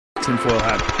Tinfoil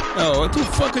hat. Oh, what the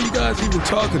fuck are you guys even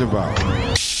talking about?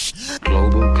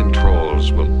 Global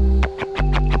controls will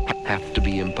have to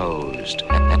be imposed,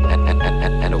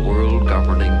 and a world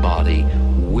governing body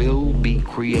will be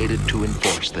created to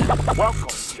enforce them. Welcome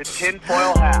to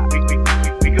Tinfoil Hat.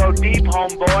 We go deep,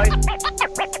 homeboy.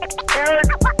 Aaron,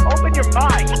 open your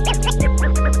mind.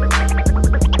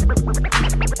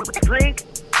 Drink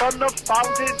from the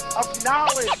fountain of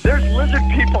knowledge. There's lizard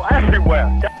people everywhere.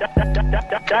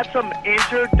 That's some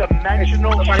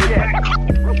interdimensional shit.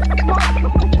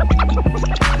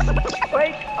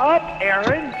 Wake up,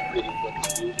 Aaron.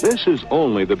 This is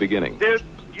only the beginning. Dude,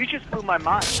 you just blew my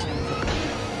mind.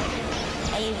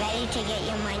 Are you ready to get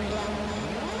your mind blown?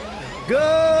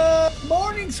 Good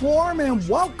morning, Swarm, and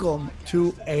welcome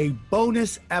to a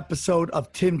bonus episode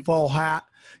of Tinfoil Hat.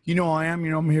 You know I am.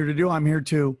 You know I'm here to do. I'm here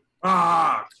to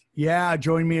Yeah,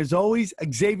 join me as always,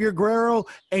 Xavier Guerrero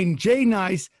and Jay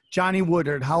Nice, Johnny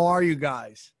Woodard. How are you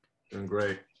guys? Doing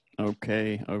great.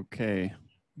 Okay.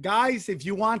 Guys, if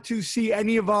you want to see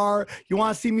any of you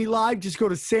want to see me live, just go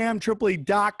to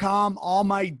samtripoli.com. All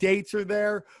my dates are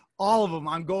there. All of them.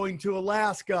 I'm going to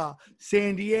Alaska,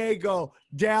 San Diego,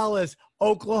 Dallas,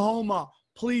 Oklahoma.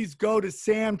 Please go to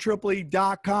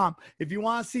samtripoli.com. If you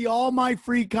want to see all my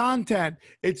free content,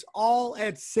 it's all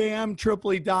at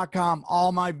samtripoli.com,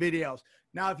 all my videos.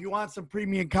 Now, if you want some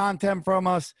premium content from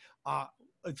us,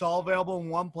 it's all available in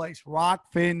one place,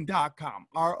 rockfin.com,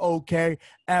 ROKFIN.com.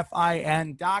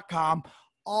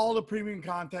 All the premium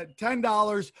content,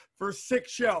 $10 for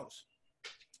 6 shows.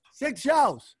 6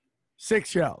 shows. 6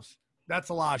 shows. That's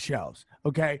a lot of shows,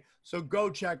 okay? So go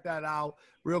check that out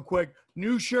real quick.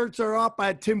 New shirts are up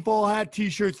at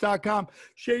tinfoilhattshirts.com.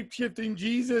 Shape-shifting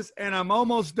Jesus, and I'm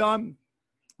almost done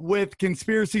with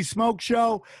Conspiracy Smoke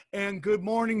Show and Good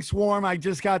Morning Swarm. I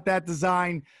just got that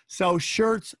design. So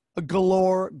shirts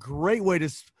galore. Great way to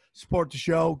support the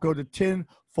show. Go to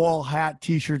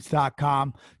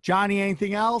tinfoilhattshirts.com. Johnny,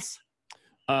 anything else?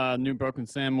 New Broken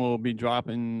Sam will be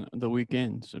dropping the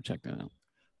weekend, so check that out.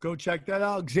 Go check that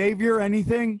out. Xavier,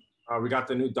 anything? We got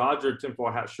the new Dodger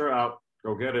tinfoil hat shirt out.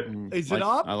 Go get it. Is it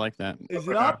up? I like that. Is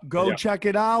it up? Go check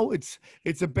it out.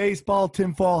 It's a baseball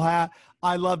tinfoil hat.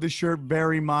 I love the shirt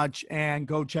very much, and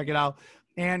go check it out.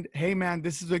 And hey, man,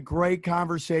 this is a great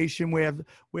conversation. We have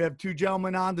 2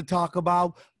 gentlemen on to talk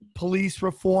about police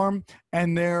reform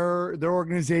and their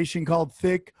organization called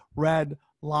Thick Red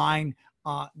Line.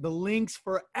 The links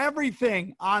for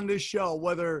everything on this show,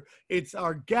 whether it's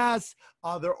our guests,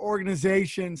 their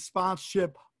organization,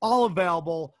 sponsorship, all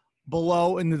available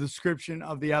below in the description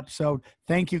of the episode.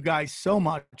 Thank you guys so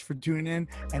much for tuning in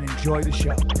and enjoy the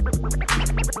show.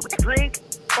 Drink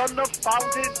from the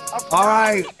fountain of All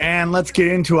right, and let's get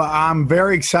into it. I'm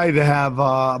very excited to have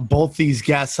both these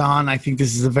guests on. I think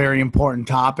this is a very important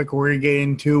topic. We're going to get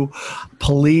into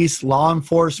police, law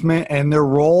enforcement, and their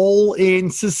role in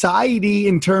society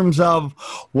in terms of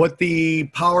what the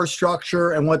power structure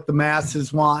and what the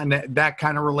masses want, and that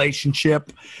kind of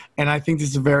relationship. And I think this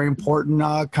is a very important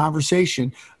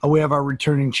conversation. We have our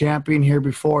returning champion here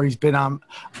before. He's been on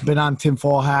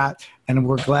Tinfoil Hat, and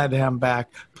we're glad to have him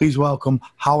back. Please welcome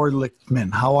Howard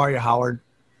Lichtman. How are you, Howard?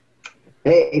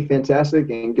 Hey,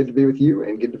 fantastic, and good to be with you,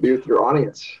 and good to be with your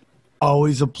audience.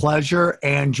 Always a pleasure.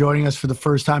 And joining us for the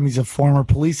first time, he's a former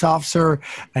police officer,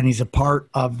 and he's a part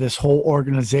of this whole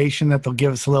organization that they'll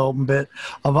give us a little bit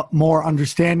of a more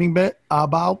understanding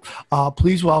about.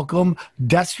 Please welcome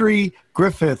Destry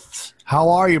Griffiths. How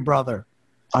are you, brother?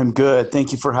 I'm good.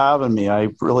 Thank you for having me. I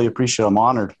really appreciate it. I'm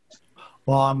honored.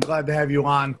 Well, I'm glad to have you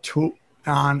on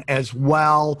as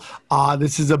well.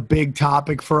 This is a big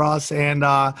topic for us. And,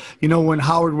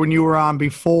 when you were on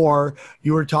before,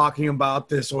 you were talking about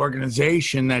this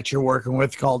organization that you're working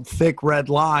with called Thick Red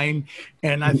Line.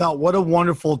 And I thought, what a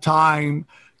wonderful time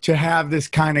to have this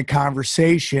kind of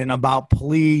conversation about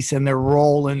police and their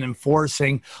role in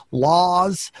enforcing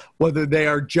laws, whether they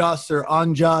are just or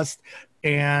unjust.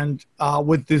 And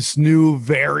with this new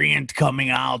variant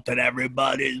coming out that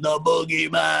everybody's the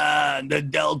boogeyman, the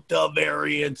Delta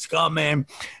variant's coming,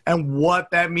 and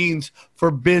what that means for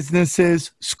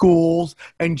businesses, schools,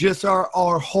 and just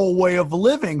our whole way of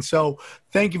living. So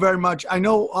thank you very much. I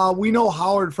know we know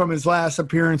Howard from his last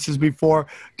appearances before.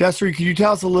 Destry, could you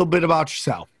tell us a little bit about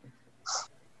yourself?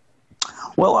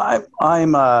 Well,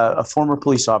 I'm a former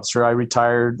police officer. I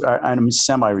retired. I'm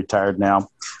semi-retired now.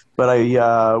 But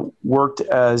I worked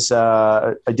as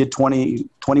I did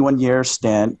 21 years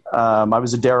stint. I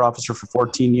was a DARE officer for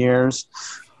 14 years.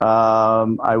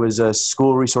 I was a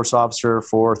school resource officer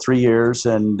for 3 years.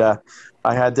 And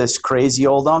I had this crazy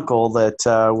old uncle that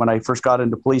when I first got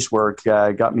into police work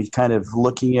got me kind of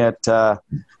looking at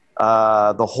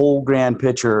the whole grand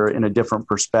picture in a different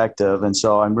perspective. And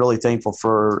so I'm really thankful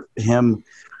for him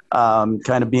kind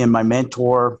of being my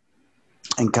mentor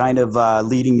and kind of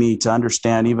leading me to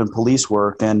understand even police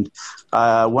work. And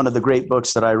one of the great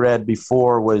books that I read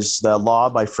before was The Law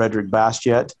by Frederick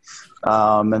Bastiat.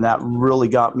 And that really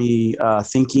got me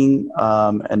thinking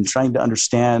and trying to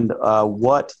understand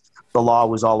what the law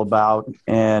was all about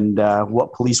and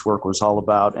what police work was all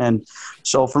about. And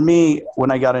so for me,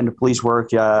 when I got into police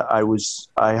work, I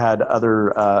had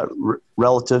other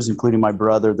relatives, including my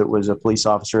brother that was a police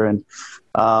officer. And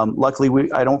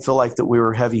luckily, I don't feel like that we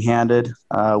were heavy-handed.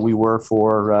 We were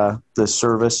for the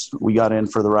service. We got in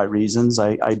for the right reasons,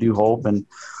 I do hope.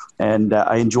 And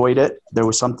I enjoyed it. There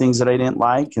were some things that I didn't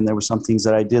like, and there were some things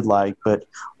that I did like. But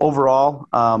overall,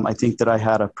 I think that I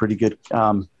had a pretty good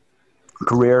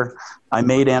career. I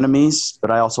made enemies, but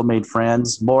I also made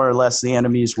friends. More or less, the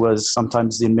enemies was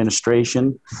sometimes the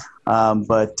administration,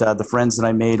 but the friends that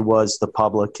I made was the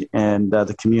public and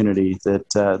the community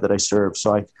that I served.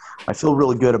 So I feel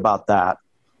really good about that.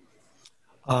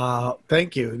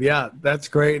 Thank you. Yeah, that's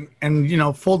great.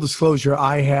 And, full disclosure,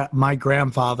 I had my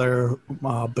grandfather,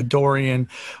 Bedorian,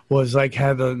 was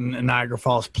had the Niagara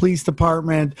Falls Police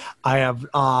Department. I have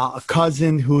a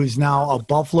cousin who is now a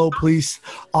Buffalo police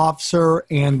officer.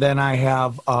 And then I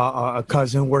have a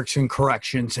cousin who works in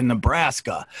corrections in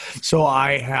Nebraska. So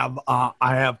I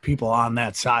have people on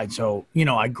that side. So,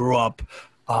 I grew up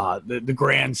the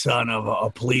grandson of a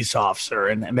police officer,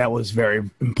 and that was very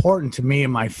important to me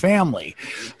and my family.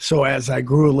 So as I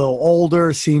grew a little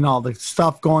older, seeing all the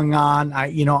stuff going on,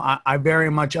 I very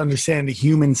much understand the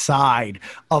human side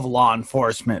of law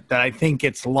enforcement that I think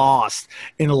gets lost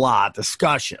in a lot of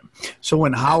discussion. So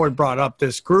when Howard brought up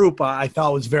this group, I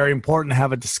thought it was very important to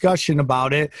have a discussion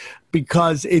about it,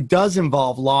 because it does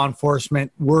involve law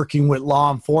enforcement working with law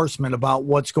enforcement about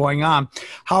what's going on.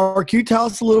 Howard, can you tell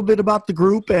us a little bit about the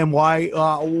group and why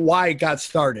it got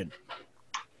started?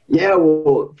 Yeah,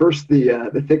 well, first,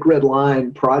 the Thick Red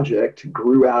Line project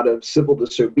grew out of civil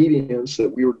disobedience that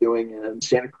we were doing in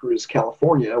Santa Cruz,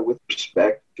 California, with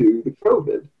respect to the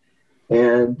COVID.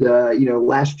 And,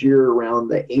 last year around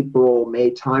the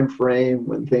April-May timeframe,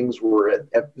 when things were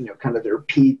at kind of their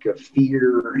peak of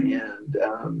fear and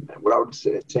what I would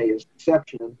say is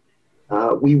deception,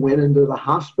 we went into the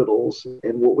hospitals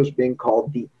in what was being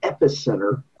called the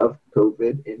epicenter of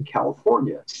COVID in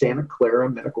California, Santa Clara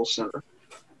Medical Center.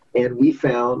 And we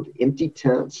found empty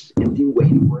tents, empty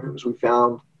waiting rooms. We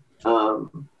found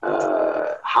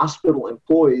hospital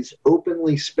employees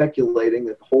openly speculating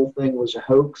that the whole thing was a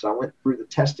hoax. I went through the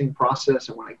testing process,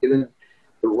 and when I get in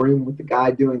the room with the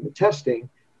guy doing the testing,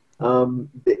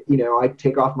 I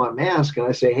take off my mask and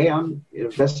I say, "Hey, I'm an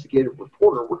investigative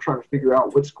reporter. We're trying to figure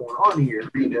out what's going on here.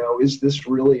 Is this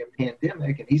really a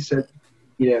pandemic?" And he said,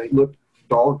 he looked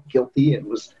all guilty and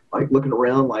was looking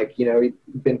around he'd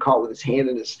been caught with his hand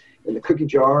in the cookie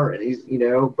jar, and he's,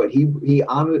 but he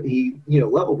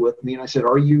leveled with me, and I said,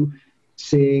 "Are you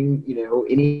seeing,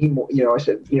 any more, I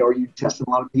said, are you testing a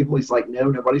lot of people?" He's like, "No,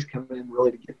 nobody's coming in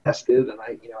really to get tested." And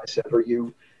I said, "Are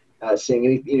you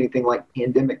seeing anything like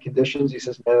pandemic conditions?" He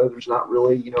says, "No, there's not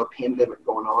really, a pandemic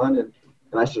going on." And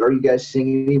I said, "Are you guys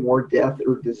seeing any more death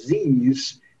or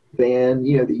disease than,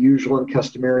 the usual and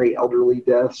customary elderly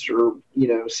deaths or,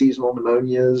 seasonal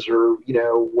pneumonias or,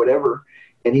 whatever?"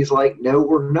 And he's like, "No,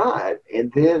 we're not."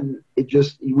 And then we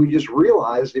just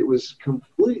realized it was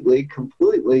completely,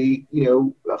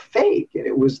 a fake. And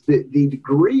it was the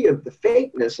degree of the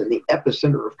fakeness and the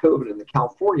epicenter of COVID in the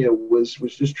California was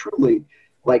just truly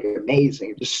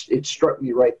amazing. It struck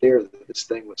me right there that this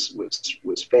thing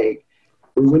was fake.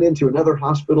 We went into another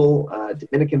hospital,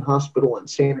 Dominican hospital in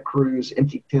Santa Cruz,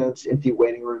 empty tents, empty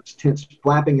waiting rooms, tents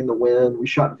flapping in the wind. We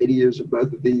shot videos of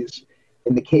both of these.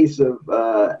 In the case of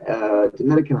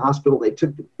Dominican hospital, they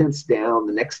took the tents down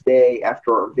the next day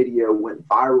after our video went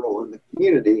viral in the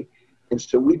community. And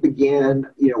so we began,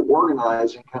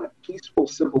 organizing kind of peaceful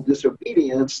civil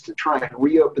disobedience to try and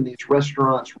reopen these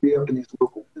restaurants, reopen these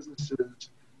local businesses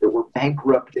that were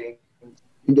bankrupting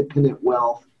independent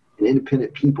wealth and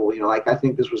independent people. I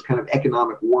think this was kind of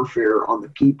economic warfare on the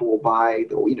people by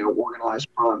the, organized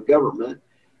crime government.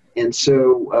 And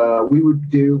so we would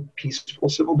do peaceful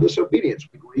civil disobedience.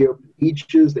 We'd reopen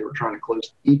beaches. They were trying to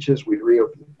close beaches. We'd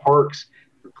reopen parks.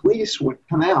 The police would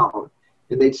come out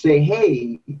and they'd say,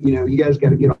 "Hey, you guys got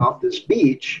to get off this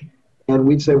beach." And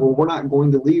we'd say, "Well, we're not going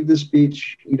to leave this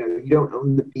beach. You don't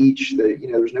own the beach.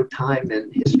 There's no time in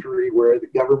history where the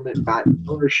government got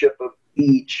ownership of the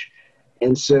beach."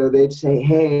 And so they'd say,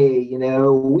 "Hey,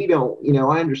 we don't,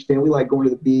 I understand we like going to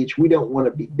the beach. We don't want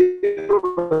to be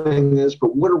doing this,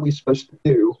 but what are we supposed to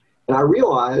do?" And I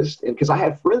realized, and because I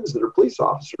have friends that are police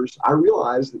officers, I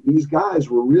realized that these guys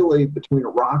were really between a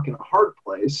rock and a hard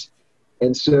place.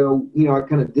 And so, I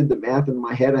kind of did the math in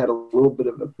my head. I had a little bit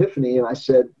of epiphany, and I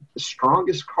said, the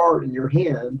strongest card in your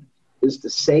hand is to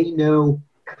say no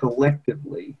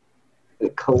collectively.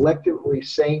 Collectively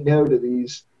say no to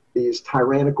these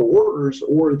tyrannical orders,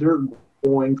 or they're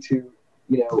going to,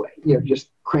 just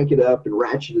crank it up and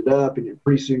ratchet it up, and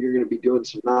pretty soon you're going to be doing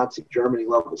some Nazi Germany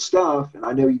level stuff. And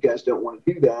I know you guys don't want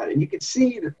to do that. And you could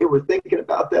see that they were thinking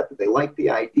about that they liked the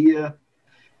idea.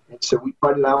 And so we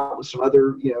tried it out with some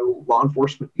other, law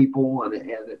enforcement people and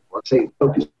let's say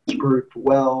focus group.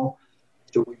 Well,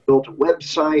 so we built a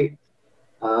website,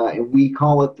 and we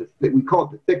call it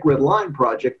the Thick Red Line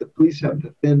Project. The police have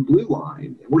the thin blue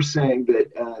line, and we're saying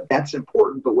that that's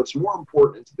important. But what's more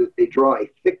important is that they draw a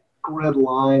thick red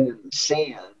line in the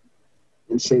sand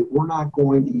and say we're not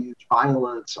going to use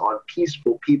violence on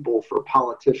peaceful people for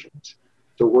politicians.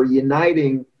 So we're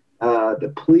uniting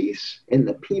the police and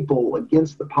the people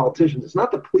against the politicians. It's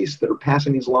not the police that are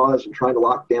passing these laws and trying to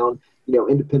lock down,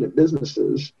 independent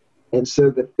businesses. And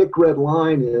so the thick red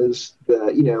line is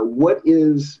what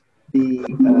is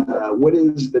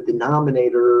the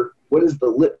denominator? What is the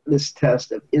litmus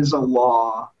test of is a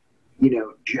law,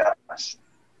 just?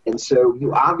 And so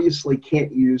you obviously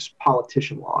can't use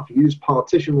politician law. If you use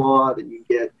politician law, then you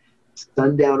get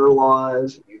sundowner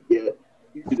laws, you get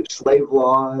slave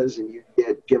laws, and you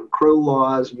get Jim Crow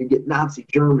laws, and you get Nazi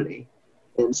Germany.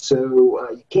 And so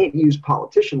you can't use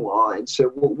politician law. And so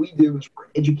what we do is we're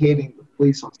educating the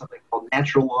police on something called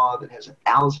natural law that has a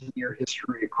 1,000-year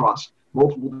history across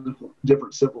multiple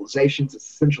different civilizations. It's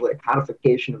essentially a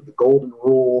codification of the golden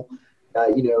rule.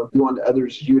 Do unto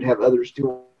others as you would have others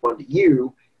do unto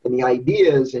you. And the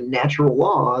idea is in natural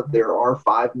law, there are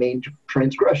 5 main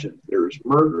transgressions. There's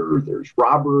murder, there's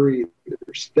robbery,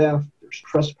 there's theft, there's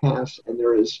trespass, and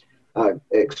there is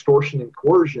extortion and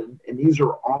coercion. And these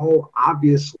are all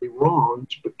obviously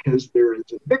wrongs because there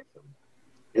is a victim.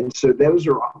 And so those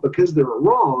are, because they're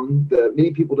wrong,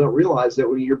 many people don't realize that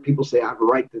when you hear people say, I have a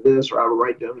right to this, or I have a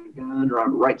right to own a gun, or I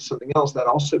have a right to something else, that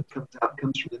also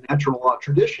comes from the natural law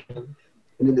tradition.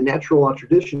 And in the natural law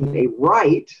tradition, a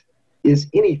right is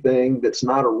anything that's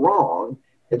not a wrong.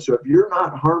 And so if you're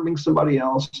not harming somebody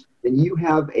else, then you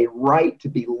have a right to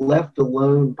be left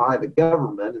alone by the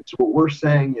government. And so what we're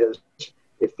saying is,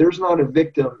 if there's not a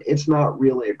victim, it's not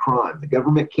really a crime. The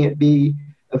government can't be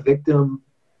a victim.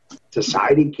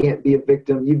 Society can't be a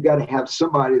victim. You've got to have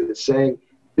somebody that's saying,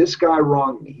 this guy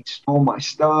wronged me. He stole my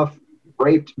stuff, he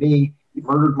raped me, he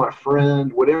murdered my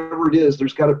friend, whatever it is,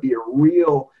 there's got to be a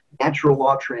real natural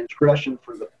law transgression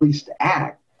for the police to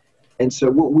act. And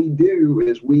so what we do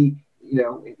is we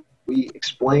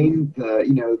explain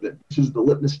that this is the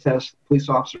litmus test police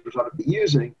officers ought to be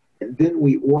using, and then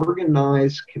we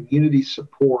organize community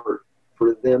support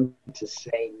for them to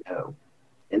say no.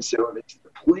 And so if it's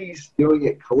the police doing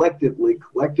it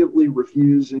collectively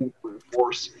refusing to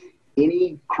enforce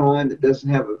any crime that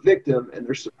doesn't have a victim, and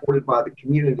they're supported by the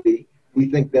community, we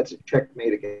think that's a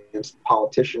checkmate against the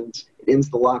politicians. It ends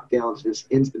the lockdowns, it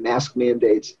ends the mask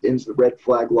mandates, it ends the red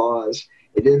flag laws,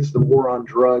 it ends the war on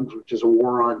drugs, which is a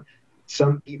war on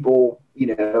some people,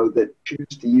 that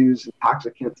choose to use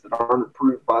intoxicants that aren't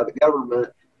approved by the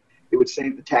government. It would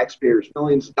save the taxpayers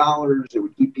millions of dollars. It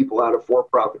would keep people out of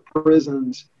for-profit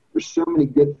prisons. There's so many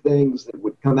good things that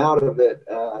would come out of it.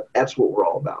 That's what we're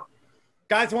all about.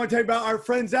 Guys, I want to tell you about our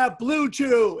friends at Blue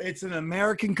Chew. It's an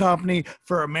American company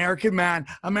for American men,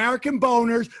 American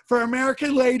boners, for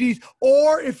American ladies,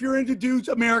 or if you're into dudes,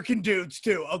 American dudes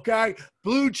too, okay?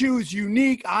 Blue Chew's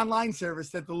unique online service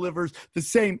that delivers the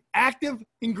same active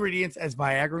ingredients as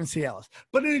Viagra and Cialis,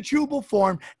 but in a chewable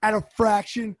form at a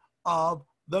fraction of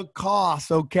the cost,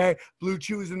 okay? Blue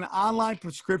Chew is an online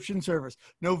prescription service.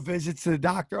 No visits to the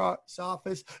doctor's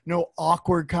office, no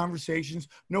awkward conversations,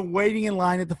 no waiting in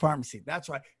line at the pharmacy. That's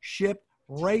right. Shipped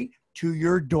right to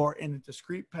your door in a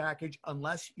discreet package,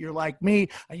 unless you're like me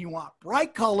and you want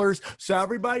bright colors so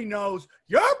everybody knows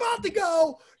you're about to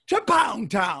go to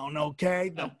Pound Town,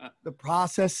 okay? The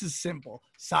process is simple.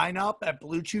 Sign up at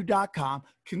BlueChew.com,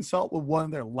 consult with one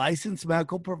of their licensed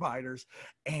medical providers,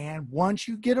 and once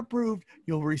you get approved,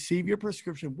 you'll receive your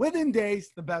prescription within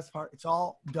days. The best part, it's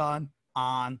all done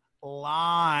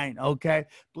online, okay?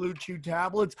 Blue Chew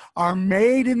tablets are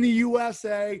made in the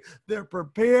USA. They're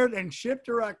prepared and shipped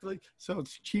directly, so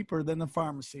it's cheaper than the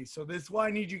pharmacy. So this is what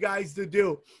I need you guys to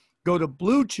do. Go to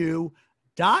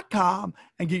BlueChew.com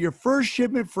and get your first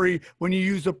shipment free when you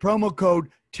use the promo code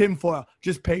TINFOIL.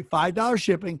 Just pay $5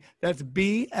 shipping. That's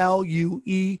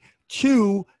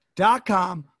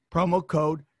BLUE2.com, promo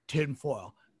code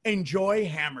TINFOIL. enjoy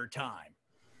hammer time.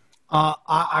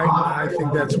 I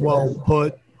think that's well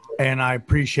put, and I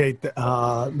appreciate the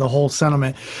whole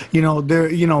sentiment.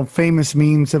 Famous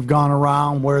memes have gone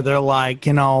around where they're like,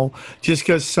 just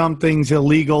because something's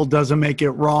illegal doesn't make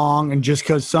it wrong, and just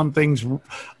because something's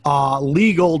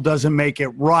legal doesn't make it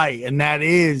right, and that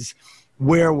is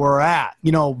where we're at.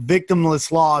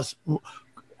 Victimless laws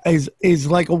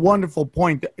is like a wonderful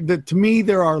point. To me,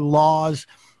 there are laws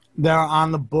that are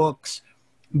on the books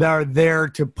that are there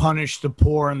to punish the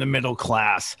poor and the middle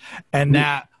class, and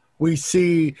that we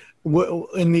see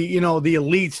in the the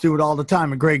elites do it all the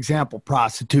time. A great example: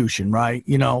 prostitution, right?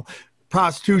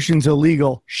 Prostitution's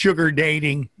illegal. Sugar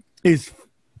dating is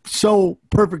so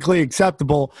perfectly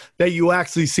acceptable that you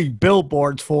actually see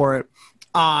billboards for it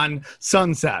on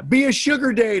Sunset. Be a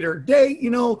sugar dater, date,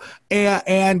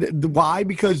 and why?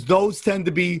 Because those tend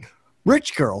to be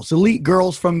rich girls, elite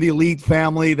girls from the elite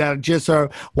family that just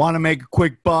want to make a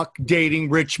quick buck dating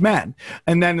rich men.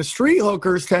 And then the street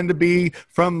hookers tend to be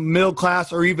from middle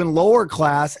class or even lower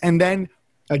class. And then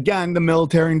again, the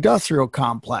military industrial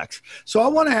complex. So I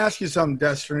want to ask you something,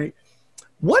 Destiny.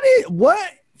 What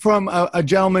from a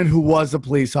gentleman who was a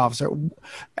police officer,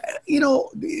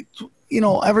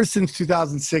 ever since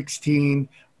 2016,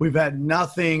 we've had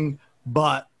nothing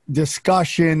but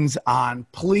discussions on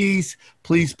police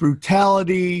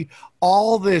brutality,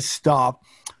 all this stuff.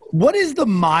 What is the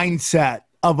mindset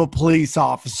of a police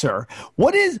officer?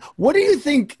 What do you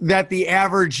think that the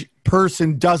average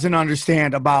person doesn't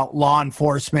understand about law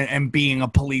enforcement and being a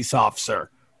police officer?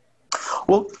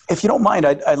 Well, if you don't mind,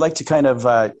 I'd like to kind of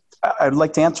I'd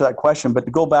like to answer that question, but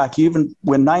to go back, even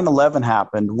when 9/11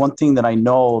 happened, one thing that I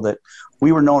know that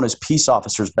we were known as peace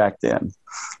officers back then.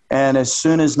 And as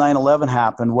soon as 9/11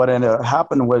 happened, what ended up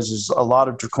happening was a lot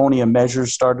of draconian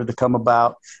measures started to come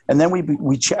about. And then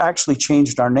we actually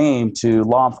changed our name to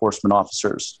law enforcement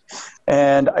officers.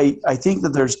 And I think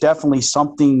that there's definitely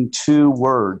something to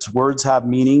words. Words have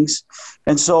meanings.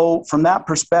 And so from that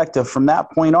perspective, from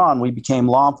that point on, we became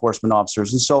law enforcement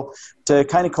officers. And so to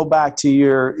kind of go back to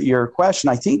your question,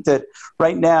 I think that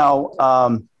right now,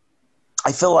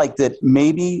 I feel like that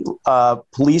maybe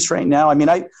police right now, I mean,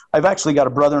 I've actually got a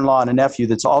brother-in-law and a nephew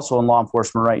that's also in law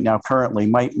enforcement right now currently.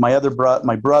 My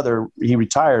brother, he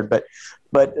retired, but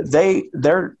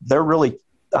they're really,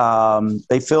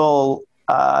 they feel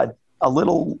a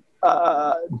little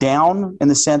down in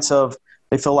the sense of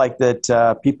they feel like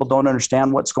that people don't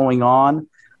understand what's going on.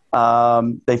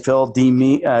 They feel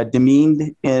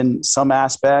demeaned in some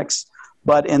aspects.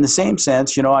 But in the same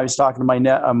sense, I was talking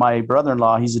to my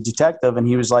brother-in-law. He's a detective, and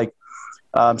he was like,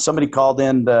 somebody called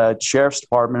in the sheriff's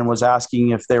department and was asking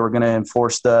if they were going to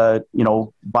enforce the,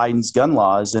 Biden's gun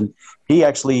laws. And he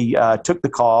actually took the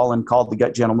call and called the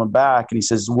gentleman back, and he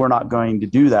says, we're not going to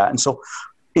do that. And so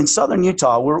in Southern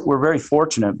Utah, we're very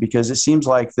fortunate because it seems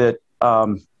like that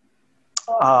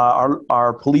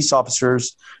our police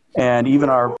officers and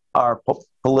even our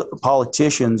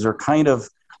politicians are kind of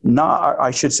not,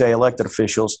 I should say elected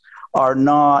officials, are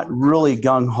not really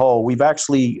gung-ho. We've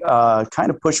actually kind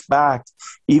of pushed back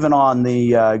even on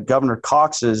the Governor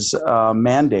Cox's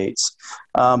mandates.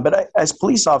 But as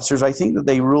police officers, I think that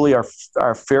they really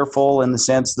are fearful in the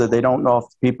sense that they don't know if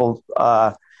people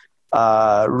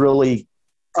really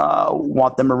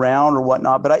want them around or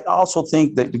whatnot. But I also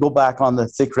think that to go back on the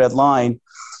thick red line,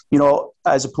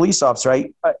 as a police officer,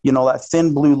 that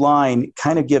thin blue line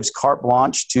kind of gives carte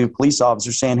blanche to police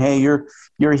officers saying, hey, you're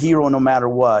a hero no matter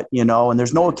what, and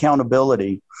there's no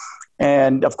accountability.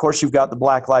 And of course, you've got the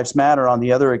Black Lives Matter on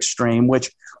the other extreme,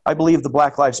 which I believe the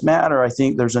Black Lives Matter, I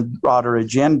think there's a broader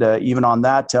agenda even on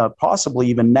that to possibly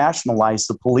even nationalize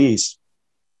the police.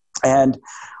 And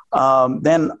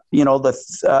then,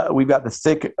 we've got the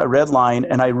thick red line,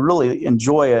 and I really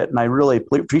enjoy it, and I really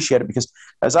appreciate it because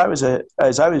as I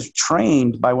was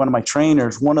trained by one of my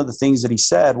trainers, one of the things that he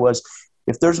said was,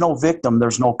 if there's no victim,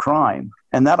 there's no crime.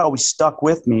 And that always stuck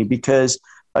with me because,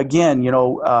 again,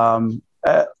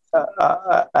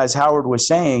 as Howard was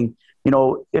saying,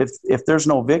 if there's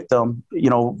no victim, we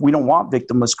don't want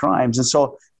victimless crimes. And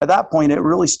so at that point, it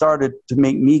really started to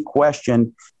make me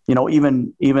question,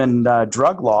 even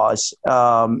drug laws.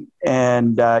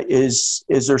 Is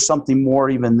there something more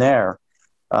even there?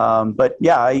 But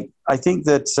yeah, I think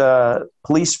that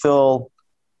police feel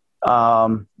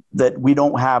that we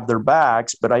don't have their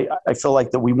backs, but I feel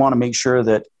like that we want to make sure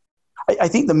that I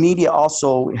think the media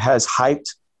also has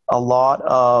hyped a lot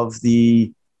of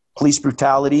the police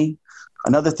brutality.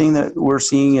 Another thing that we're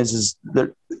seeing is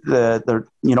that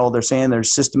they're saying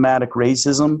there's systematic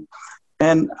racism.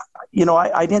 And,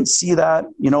 I didn't see that,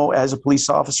 as a police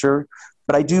officer,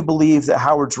 But I do believe that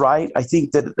Howard's right. I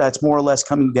think that that's more or less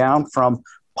coming down from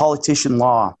politician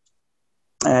law.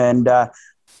 And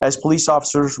as police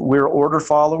officers, we're order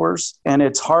followers, and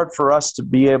it's hard for us to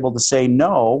be able to say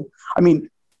no. I mean,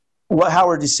 what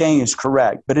Howard is saying is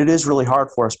correct, but it is really hard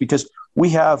for us because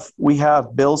we have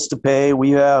bills to pay,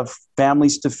 we have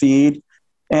families to feed,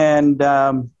 and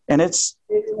it's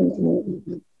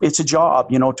a job,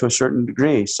 to a certain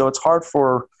degree. So it's hard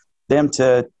for them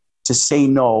to say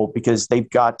no because they've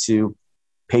got to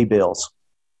pay bills.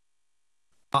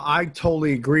 I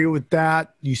totally agree with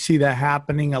that. You see that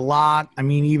happening a lot. I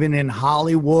mean, even in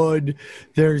Hollywood,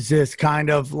 there's this kind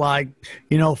of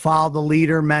follow the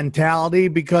leader mentality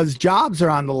because jobs are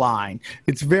on the line.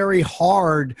 It's very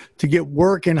hard to get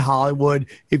work in Hollywood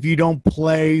if you don't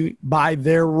play by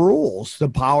their rules, the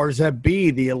powers that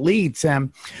be, the elites.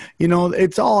 And,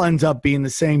 it's all ends up being the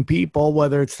same people,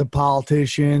 whether it's the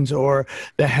politicians or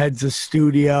the heads of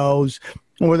studios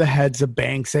or the heads of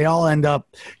banks. They all end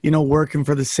up, working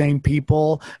for the same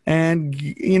people and,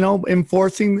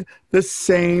 enforcing the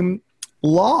same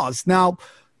laws. Now,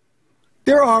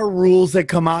 there are rules that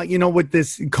come out, with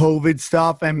this COVID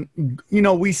stuff. And,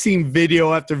 we've seen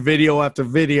video after video after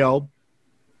video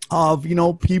of,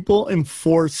 people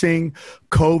enforcing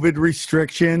COVID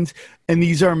restrictions. And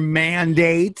these are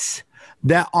mandates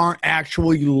that aren't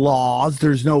actually laws.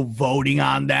 There's no voting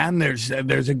on them. There's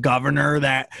a governor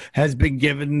that has been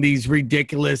given these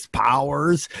ridiculous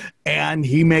powers, and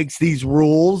he makes these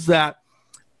rules that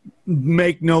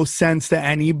make no sense to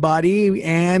anybody.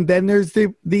 And then there's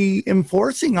the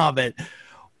enforcing of it.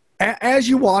 As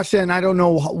you watch it, and I don't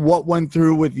know what went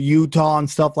through with Utah and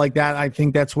stuff like that, I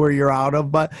think that's where you're out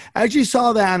of. But as you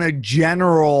saw that on a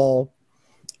general,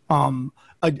 a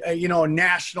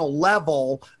national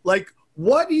level,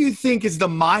 what do you think is the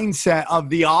mindset of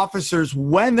the officers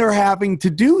when they're having to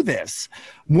do this?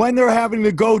 When they're having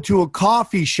to go to a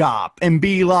coffee shop and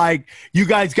be like, you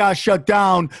guys got shut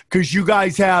down because you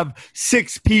guys have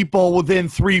 6 people within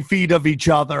 3 feet of each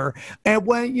other. And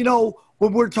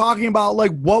when we're talking about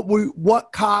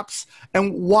what cops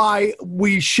and why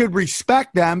we should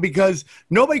respect them, because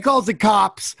nobody calls the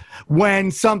cops when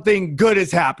something good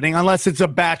is happening, unless it's a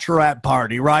bachelorette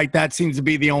party, right? That seems to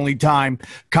be the only time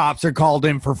cops are called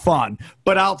in for fun.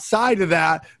 But outside of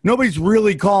that, nobody's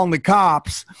really calling the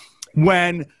cops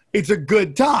when it's a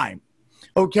good time.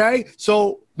 Okay?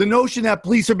 So the notion that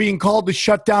police are being called to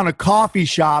shut down a coffee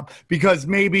shop because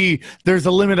maybe there's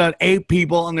a limit on 8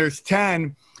 people and there's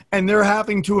 10, and they're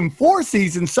having to enforce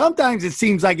these, and sometimes it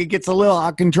seems like it gets a little out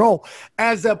of control.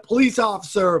 As a police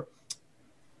officer,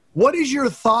 what is your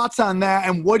thoughts on that,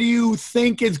 and what do you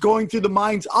think is going through the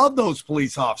minds of those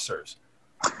police officers?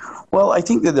 Well, I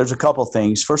think that there's a couple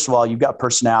things. First of all, you've got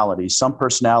personalities. Some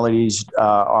personalities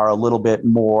are a little bit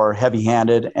more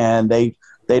heavy-handed, and they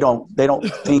don't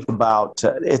think about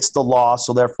it's the law,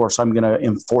 so I'm going to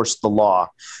enforce the law.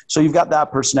 So you've got that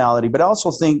personality. But I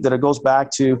also think that it goes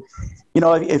back to,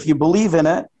 if you believe in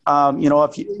it,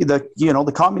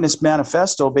 the Communist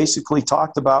Manifesto basically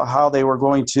talked about how they were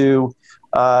going to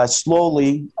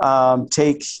slowly,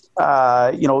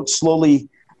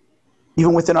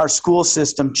 even within our school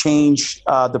system, change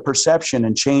the perception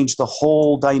and change the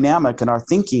whole dynamic in our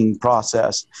thinking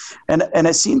process. And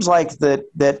it seems like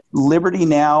that liberty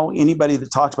now, anybody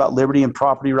that talks about liberty and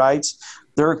property rights,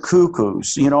 they're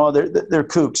cuckoos, they're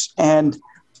kooks.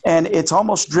 And it's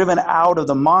almost driven out of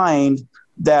the mind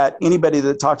that anybody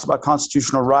that talks about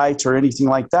constitutional rights or anything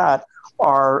like that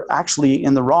are actually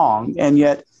in the wrong. And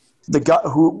yet the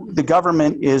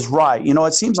government is right.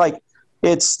 It seems like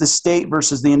it's the state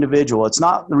versus the individual. It's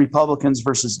not the Republicans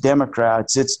versus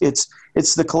Democrats. It's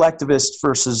the collectivist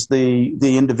versus the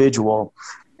individual.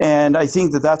 And I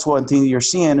think that that's one thing that you're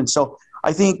seeing. And so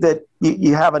I think that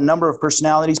you have a number of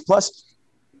personalities. Plus,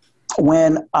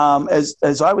 when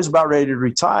as I was about ready to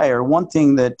retire, one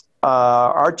thing that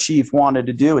our chief wanted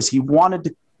to do is he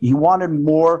wanted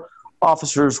more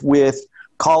officers with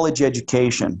college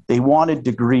education. They wanted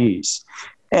degrees.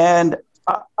 And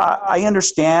I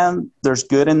understand there's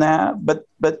good in that,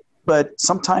 but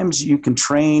sometimes you can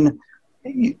train.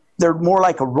 They're more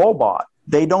like a robot.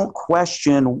 They don't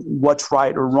question what's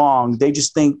right or wrong. They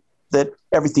just think that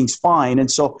everything's fine.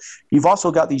 And so you've also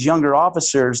got these younger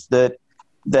officers that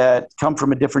come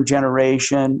from a different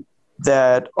generation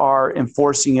that are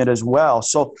enforcing it as well.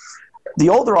 So the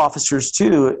older officers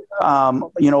too,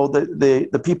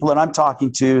 the people that I'm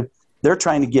talking to, they're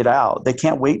trying to get out. They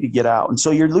can't wait to get out. And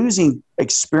so you're losing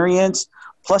experience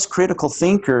plus critical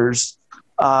thinkers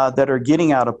that are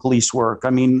getting out of police work.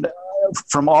 I mean,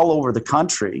 from all over the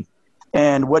country.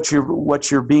 And what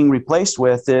you're being replaced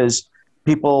with is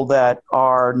people that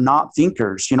are not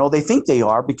thinkers. You know, they think they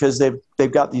are because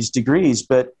they've got these degrees,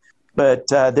 but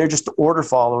they're just order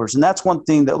followers. And that's one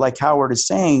thing that, like Howard is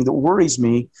saying, that worries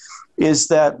me, is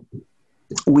that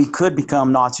we could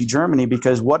become Nazi Germany,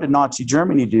 because what did Nazi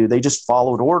Germany do? They just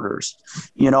followed orders.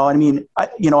 You know, I mean,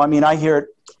 I hear it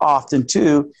often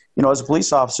too, you know, as a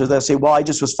police officer, they say, well, I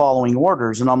just was following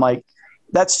orders. And I'm like,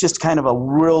 that's just kind of a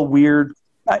real weird,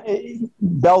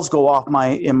 bells go off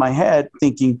in my head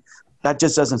thinking that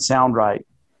just doesn't sound right.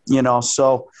 You know,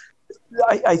 so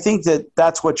I think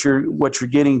that's what you're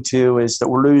getting to, is that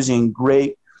we're losing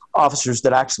great officers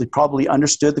that actually probably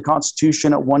understood the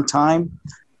Constitution at one time,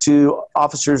 to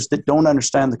officers that don't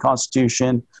understand the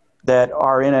Constitution, that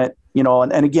are in it, you know,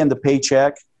 and again, the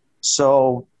paycheck.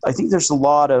 So I think there's a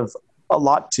lot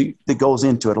that goes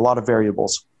into it, a lot of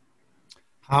variables.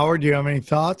 Howard, do you have any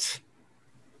thoughts?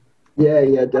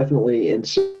 Yeah, definitely. And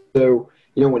so, you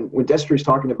know, when Destry's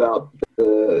talking about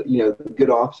the good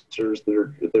officers that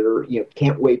are, you know,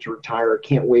 can't wait to retire,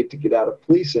 can't wait to get out of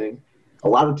policing, a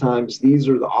lot of times these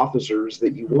are the officers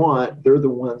that you want. They're the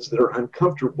ones that are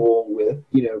uncomfortable with,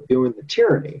 you know, doing the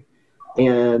tyranny.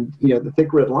 And, you know, the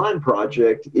Thick Red Line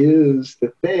Project is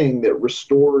the thing that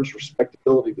restores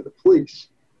respectability to the police.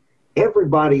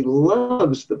 Everybody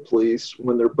loves the police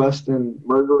when they're busting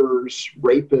murderers,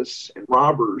 rapists, and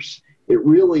robbers. It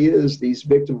really is these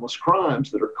victimless crimes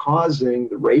that are causing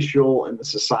the racial and the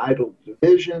societal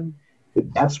division.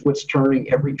 That's what's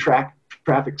turning every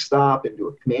traffic stop into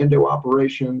a commando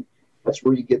operation. That's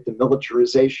where you get the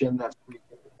militarization. That's where you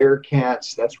get the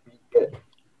Bearcats. That's where you get,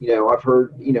 you know, I've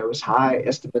heard, you know,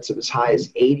 estimates of as high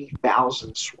as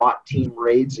 80,000 SWAT team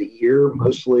raids a year,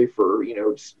 mostly for,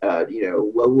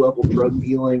 low-level drug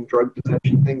dealing, drug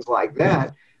possession, things like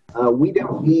that. We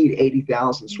don't need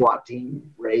 80,000 SWAT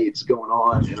team raids going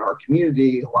on in our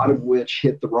community, a lot of which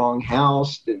hit the wrong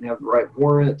house, didn't have the right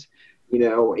warrant, you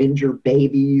know, injure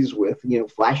babies with, you know,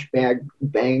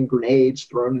 flashbang grenades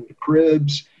thrown into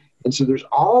cribs. And so there's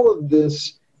all of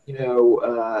this,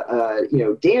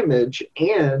 damage,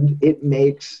 and it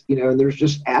makes, you know, and there's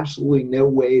just absolutely no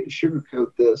way to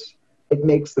sugarcoat this. It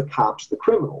makes the cops the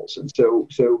criminals. And so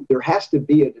there has to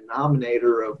be a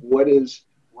denominator of what is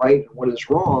right and what is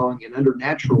wrong. And under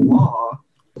natural law,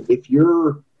 if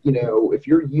you're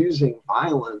using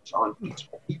violence on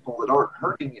peaceful people that aren't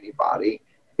hurting anybody,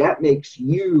 that makes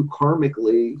you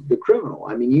karmically the criminal.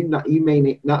 I mean, you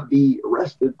may not be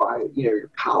arrested by, you know,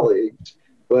 your colleagues,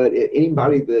 but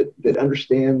anybody that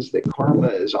understands that karma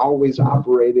is always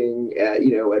operating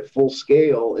at full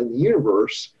scale in the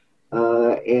universe,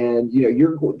 and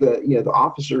the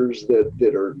officers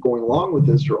that are going along with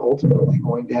this are ultimately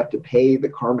going to have to pay the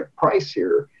karmic price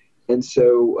here. And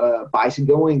so by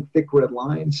going Thick Red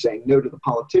Line, saying no to the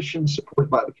politicians, supported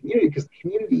by the community, because the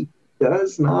community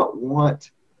does not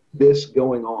want this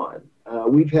going on.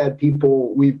 We've had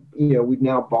people, we've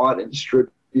now bought and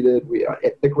distributed.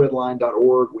 At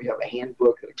thickredline.org, we have a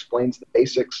handbook that explains the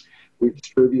basics. We've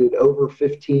distributed over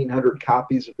 1,500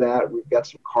 copies of that. We've got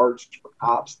some cards for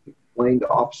cops that explain to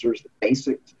officers the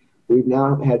basics. We've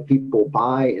now had people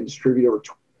buy and distribute over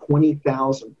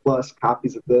 20,000 plus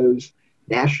copies of those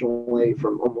nationally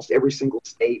from almost every single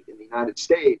state in the United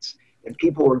States. And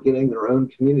people are getting their own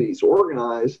communities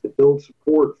organized to build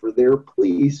support for their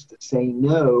police to say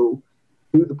no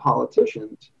to the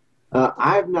politicians.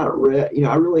 I've not read,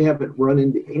 I really haven't run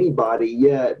into anybody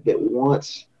yet that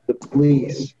wants the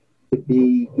police to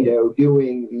be,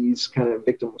 doing these kind of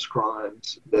victimless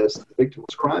crimes, this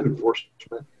victimless crime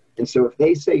enforcement. And so if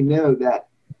they say no, that,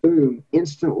 boom,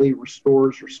 instantly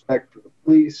restores respect for the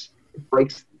police. It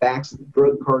breaks the backs of the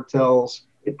drug cartels.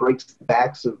 It breaks the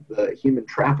backs of the human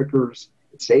traffickers.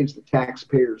 It saves the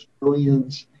taxpayers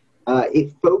billions.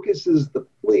 It focuses the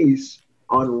police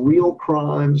on real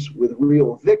crimes with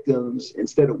real victims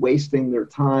instead of wasting their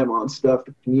time on stuff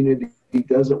the community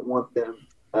doesn't want them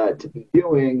to be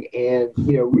doing, and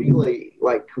really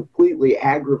like completely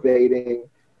aggravating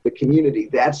the community.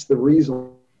 That's the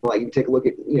reason. Like, you take a look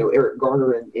at Eric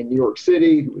Garner in New York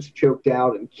City, who was choked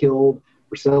out and killed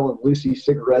for selling Lucy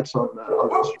cigarettes on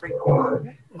the street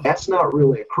corner. That's not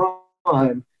really a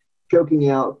crime. Choking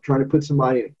out, trying to put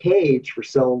somebody in a cage for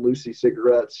selling Lucy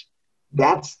cigarettes,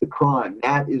 that's the crime.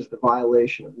 That is the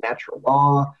violation of natural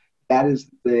law. That is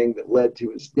the thing that led to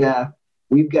his death.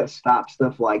 We've got to stop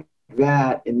stuff like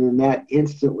that, and then that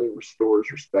instantly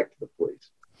restores respect to the police.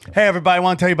 Hey, everybody, I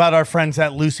want to tell you about our friends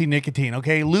at Lucy Nicotine,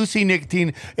 okay? Lucy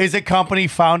Nicotine is a company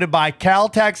founded by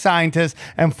Caltech scientists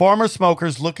and former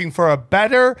smokers looking for a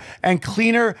better and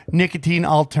cleaner nicotine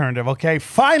alternative, okay?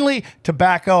 Finally,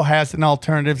 tobacco has an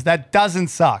alternative that doesn't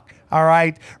suck. All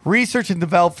right. Research and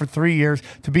developed for 3 years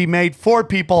to be made for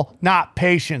people, not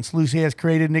patients. Lucy has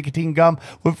created nicotine gum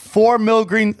with 4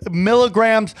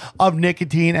 milligrams of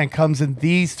nicotine and comes in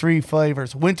these 3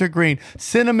 flavors: wintergreen,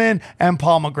 cinnamon, and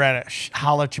pomegranate.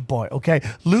 Holla at your boy, okay?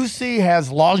 Lucy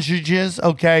has lozenges,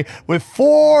 okay, with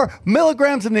 4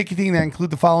 milligrams of nicotine that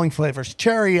include the following flavors: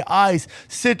 cherry, ice,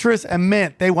 citrus, and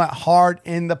mint. They went hard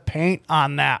in the paint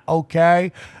on that,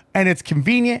 okay? And it's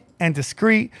convenient and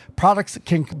discreet. Products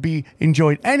can be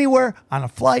enjoyed anywhere, on a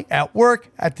flight, at work,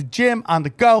 at the gym, on the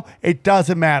go. It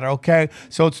doesn't matter, okay?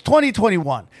 So it's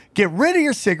 2021. Get rid of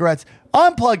your cigarettes,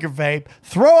 unplug your vape,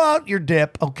 throw out your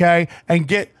dip, okay? And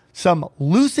get some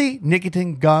Lucy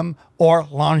nicotine gum or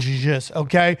lozenges,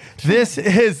 okay? This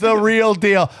is the real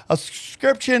deal. A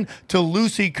subscription to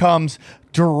Lucy comes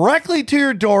directly to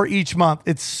your door each month.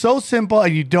 It's so simple,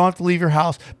 and you don't have to leave your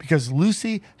house because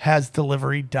Lucy has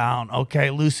delivery down, okay?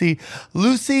 Lucy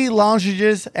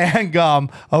lozenges and gum,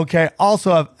 okay,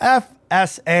 also have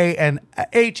FSA and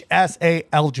HSA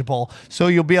eligible, so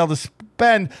you'll be able to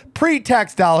spend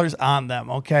pre-tax dollars on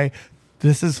them, okay?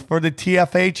 This is for the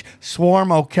TFH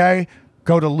swarm, okay?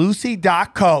 Go to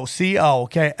lucy.co, C-O,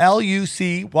 okay?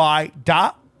 LUCY.co,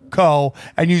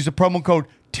 and use the promo code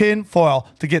TINFOIL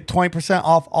to get 20%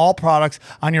 off all products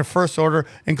on your first order,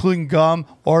 including gum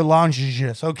or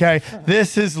lozenges, okay?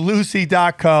 This is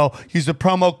lucy.co. Use the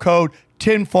promo code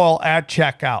TINFOIL at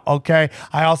checkout, okay?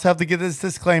 I also have to give this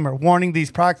disclaimer. Warning, these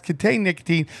products contain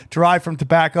nicotine derived from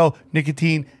tobacco.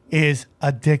 Nicotine is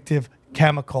addictive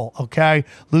chemical, okay?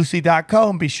 Lucy.co,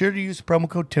 and be sure to use the promo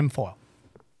code TINFOIL.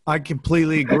 I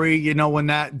completely agree. You know, when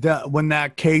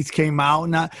that case came out,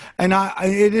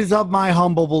 it is of my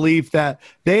humble belief that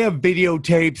they have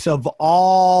videotapes of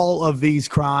all of these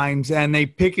crimes, and they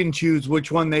pick and choose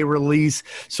which one they release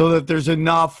so that there's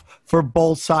enough for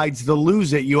both sides to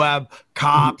lose it. You have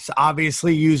cops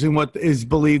obviously using what is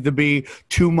believed to be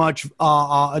too much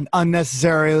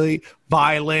unnecessarily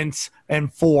violence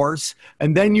and force,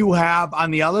 and then you have on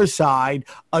the other side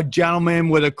a gentleman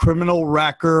with a criminal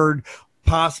record,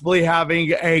 possibly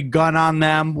having a gun on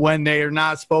them when they are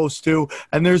not supposed to.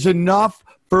 And there's enough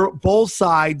for both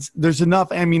sides. There's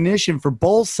enough ammunition for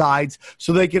both sides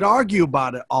so they could argue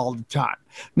about it all the time.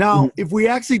 Now, if we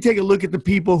actually take a look at the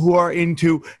people who are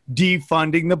into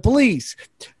defunding the police,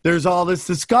 there's all this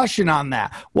discussion on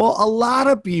that. Well, a lot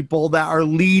of people that are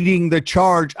leading the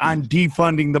charge on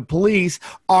defunding the police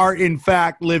are, in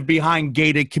fact, live behind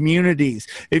gated communities.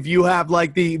 If you have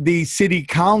like the city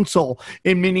council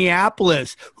in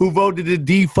Minneapolis who voted to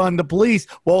defund the police,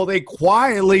 well, they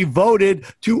quietly voted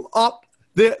to up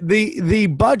the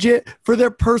budget for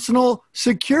their personal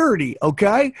security,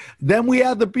 okay? Then we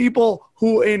have the people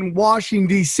who in Washington,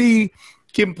 D.C.,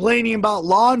 complaining about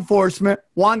law enforcement,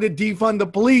 wanting to defund the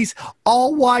police,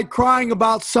 all while crying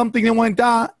about something that went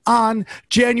down on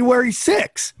January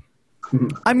 6th.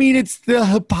 I mean, it's the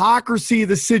hypocrisy of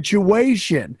the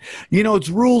situation. You know, it's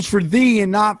rules for thee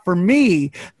and not for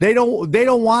me. They don't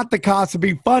want the cost to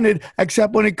be funded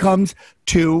except when it comes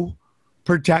to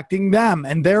protecting them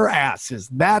and their asses.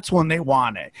 That's when they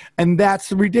want it. And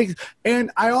that's ridiculous.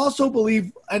 And I also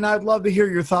believe, and I'd love to hear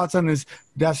your thoughts on this,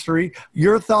 Destry,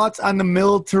 your thoughts on the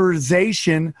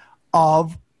militarization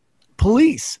of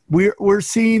police. We're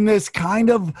seeing this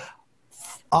kind of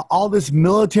all this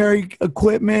military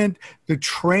equipment, the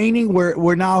training,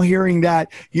 we're now hearing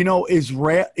that, you know,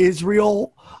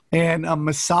 Israel and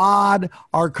Mossad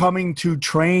are coming to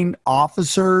train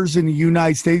officers in the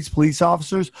United States, police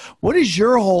officers. What is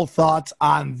your whole thoughts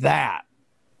on that?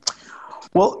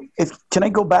 Well, can I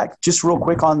go back just real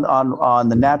quick on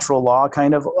the natural law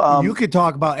kind of? You could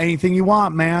talk about anything you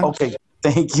want, man. Okay,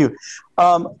 thank you.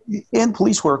 In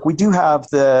police work, we do have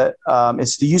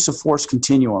it's the use of force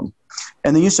continuum.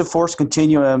 And the use of force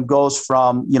continuum goes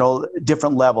from, you know,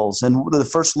 different levels. And the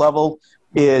first level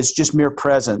is just mere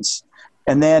presence.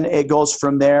 And then it goes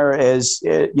from there as,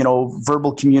 you know,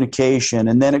 verbal communication.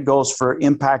 And then it goes for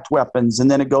impact weapons. And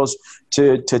then it goes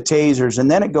to tasers. And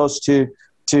then it goes to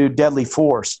deadly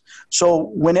force.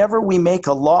 So whenever we make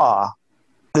a law,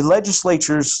 the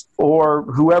legislatures or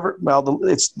whoever,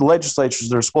 it's the legislatures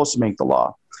that are supposed to make the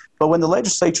law. But when the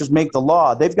legislatures make the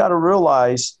law, they've got to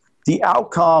realize the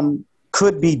outcome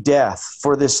could be death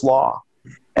for this law.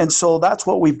 And so that's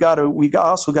what we've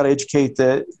also got to educate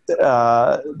the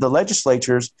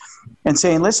legislatures and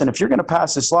saying, listen, if you're going to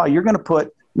pass this law, you're going to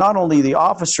put not only the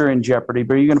officer in jeopardy,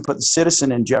 but you're going to put the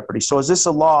citizen in jeopardy. So is this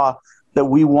a law that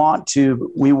we want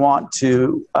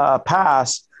to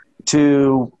pass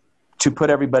to put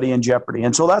everybody in jeopardy?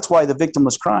 And so that's why the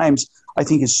victimless crimes, I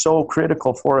think, is so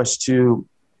critical for us to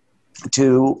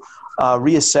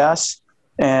reassess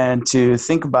and to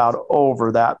think about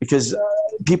over that, because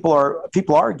people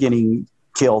are getting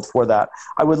killed for that.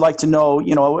 I would like to know,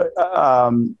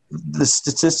 the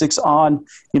statistics on,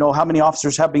 how many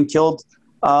officers have been killed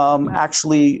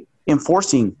actually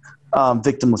enforcing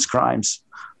victimless crimes.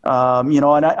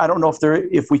 And I don't know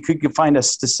if we could find a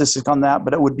statistic on that,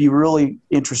 but it would be really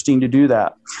interesting to do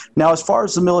that. Now, as far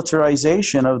as the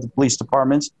militarization of the police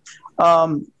departments,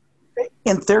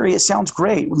 in theory, it sounds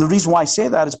great. The reason why I say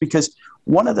that is because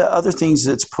one of the other things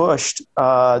that's pushed,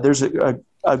 there's a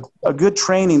good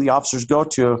training the officers go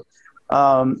to.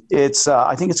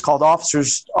 I think it's called officer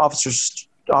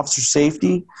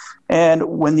safety. And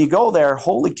when you go there,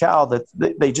 holy cow, that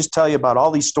they just tell you about all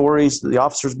these stories, the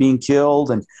officers being killed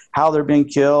and how they're being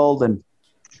killed. And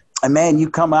man, you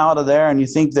come out of there and you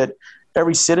think that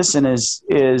every citizen is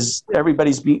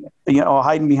everybody's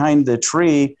hiding behind the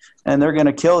tree and they're going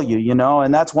to kill you,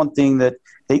 and that's one thing that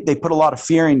they put a lot of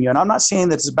fear in you. And I'm not saying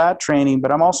that it's bad training,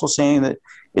 but I'm also saying that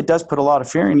it does put a lot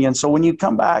of fear in you. And so when you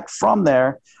come back from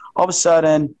there, all of a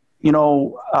sudden,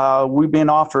 we've been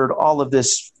offered all of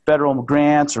this federal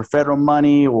grants or federal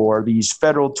money or these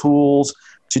federal tools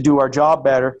to do our job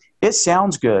better. It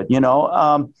sounds good.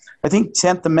 I think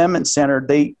 10th Amendment Center,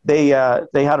 they had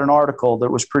an article that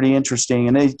was pretty interesting,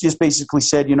 and they just basically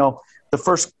said, the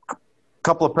first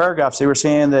couple of paragraphs, they were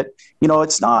saying that,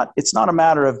 it's not a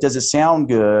matter of does it sound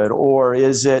good, or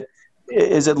is it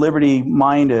liberty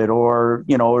minded, or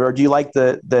do you like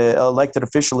the elected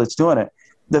official that's doing it?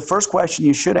 The first question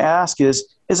you should ask is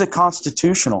it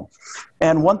constitutional?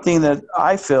 And one thing that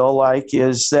I feel like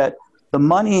is that the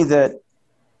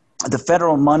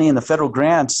federal money and the federal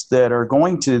grants that are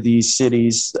going to these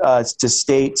cities, to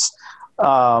states,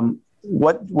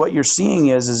 what you're seeing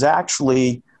is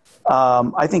actually,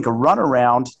 I think, a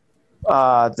runaround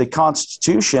the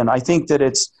Constitution. I think that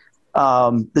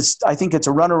I think it's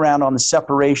a runaround on the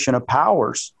separation of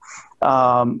powers.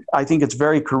 I think it's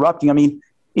very corrupting. I mean,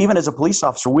 even as a police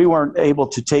officer, we weren't able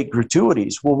to take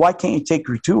gratuities. Well, why can't you take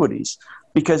gratuities?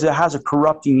 Because it has a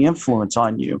corrupting influence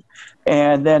on you.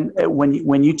 And then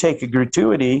when you take a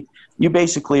gratuity, you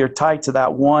basically are tied to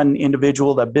that one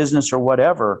individual, that business or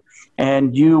whatever.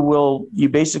 And you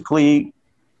basically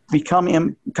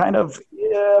become kind of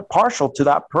partial to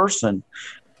that person.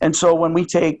 And so when we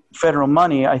take federal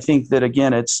money, I think that,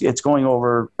 again, it's going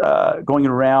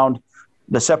around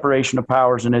the separation of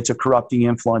powers, and it's a corrupting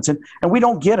influence. And we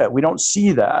don't get it. We don't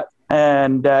see that.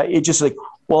 And it's just like,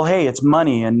 well, hey, it's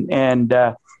money and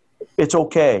it's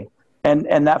okay.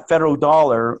 And that federal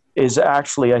dollar is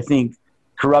actually, I think,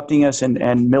 corrupting us and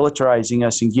militarizing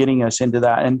us and getting us into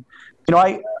that. And,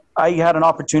 I had an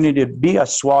opportunity to be a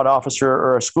SWAT officer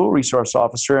or a school resource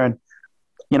officer. And,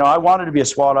 I wanted to be a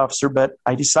SWAT officer, but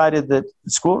I decided that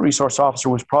the school resource officer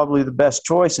was probably the best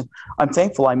choice. And I'm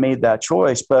thankful I made that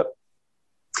choice. But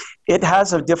it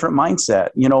has a different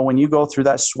mindset. When you go through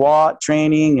that SWAT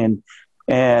training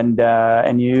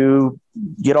and you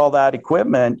get all that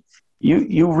equipment,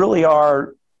 you really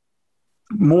are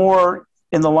more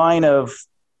in the line of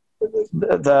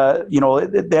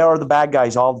they are the bad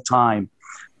guys all the time.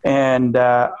 And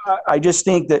I just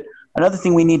think that another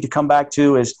thing we need to come back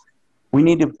to is we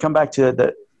need to come back to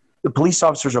the police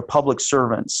officers are public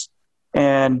servants.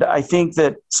 And I think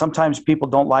that sometimes people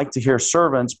don't like to hear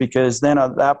servants, because then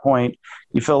at that point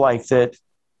you feel like that,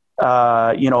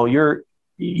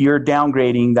 you're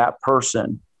downgrading that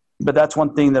person. But that's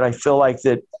one thing that I feel like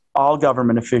that all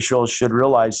government officials should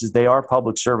realize is they are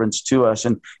public servants to us,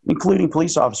 and including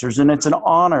police officers. And it's an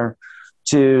honor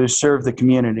to serve the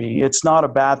community. It's not a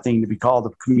bad thing to be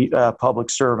called a public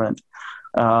servant.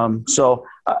 So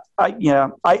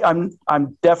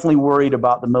I'm definitely worried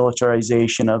about the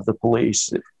militarization of the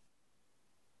police.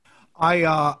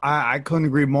 I couldn't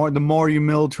agree more. The more you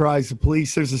militarize the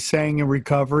police, there's a saying in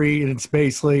recovery, and it's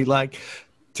basically like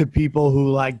to people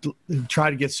who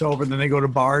try to get sober, and then they go to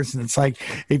bars, and it's like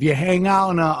if you hang out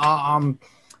in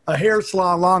a hair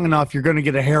salon long enough, you're going to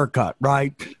get a haircut,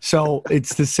 right? So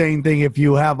it's the same thing. If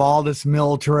you have all this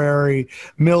militarized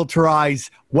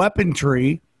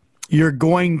weaponry, you're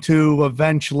going to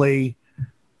eventually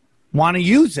want to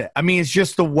use it. I mean, it's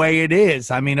just the way it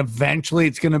is. I mean, eventually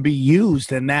it's going to be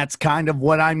used, and that's kind of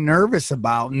what I'm nervous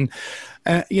about. And,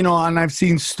 and I've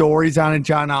seen stories on it.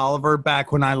 John Oliver,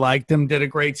 back when I liked him, did a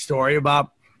great story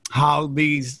about how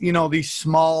these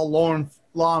small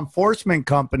law enforcement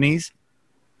companies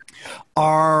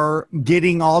are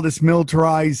getting all this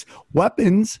militarized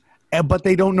weapons, but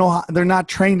they don't know they're not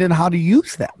trained in how to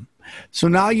use them. So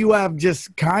now you have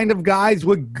just kind of guys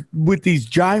with these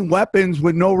giant weapons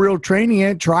with no real training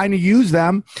in, trying to use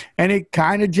them, and it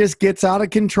kind of just gets out of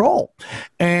control.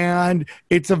 And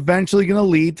it's eventually going to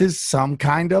lead to some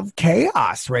kind of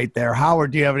chaos right there.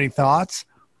 Howard, do you have any thoughts?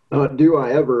 Do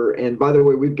I ever? And by the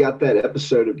way, we've got that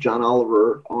episode of John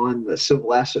Oliver on the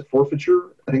civil asset forfeiture.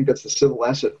 I think that's the civil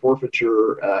asset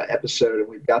forfeiture episode, and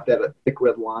we've got that at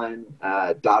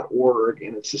thickredline.org,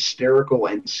 and it's hysterical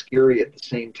and scary at the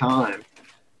same time.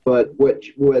 But what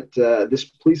this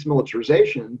police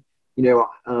militarization,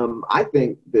 I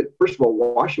think that, first of all,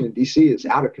 Washington, D.C. is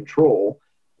out of control.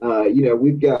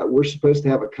 We're supposed to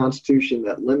have a constitution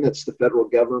that limits the federal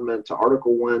government to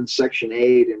Article 1, Section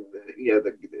 8, and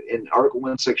in Article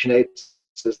 1, Section 8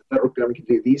 says the federal government can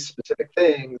do these specific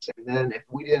things, and then if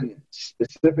we didn't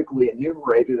specifically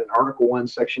enumerate it in Article 1,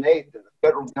 Section 8, then the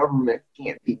federal government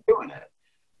can't be doing it.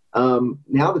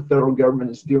 Now the federal government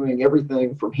is doing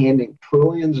everything from handing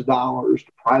trillions of dollars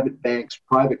to private banks,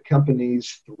 private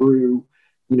companies through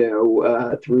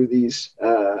these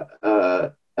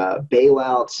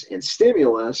bailouts and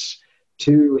stimulus,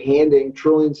 to handing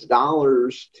trillions of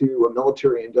dollars to a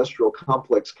military-industrial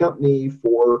complex company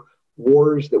for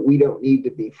wars that we don't need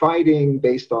to be fighting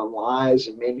based on lies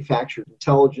and manufactured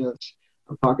intelligence.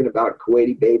 I'm talking about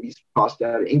Kuwaiti babies tossed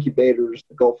out of incubators,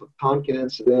 the Gulf of Tonkin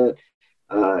incident,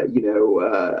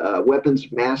 weapons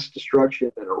of mass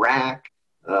destruction in Iraq,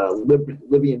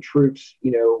 Libyan troops,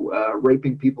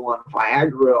 raping people on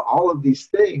Viagra. All of these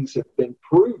things have been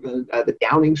proven. The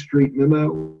Downing Street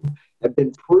memo have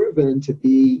been proven to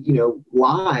be,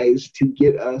 lies to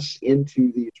get us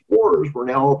into these wars. Where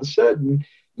now all of a sudden,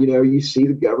 you see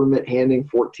the government handing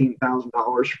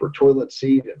 $14,000 for a toilet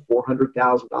seat and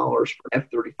 $400,000 for an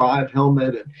F-35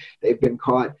 helmet, and they've been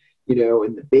caught,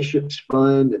 in the Bishops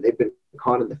Fund, and they've been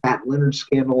caught in the Fat Leonard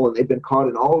scandal, and they've been caught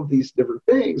in all of these different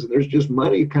things, and there's just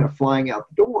money kind of flying out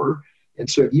the door. And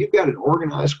so you've got an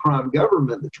organized crime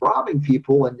government that's robbing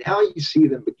people, and now you see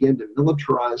them begin to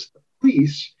militarize the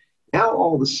police. Now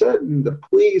all of a sudden the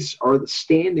police are the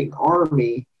standing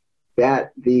army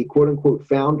that the quote-unquote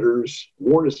founders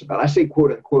warned us about. I say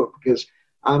quote-unquote because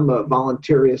I'm a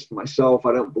voluntarist myself.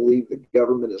 I don't believe the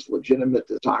government is legitimate,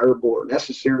 desirable, or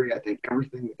necessary. I think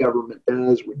everything the government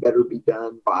does would better be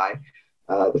done by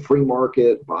the free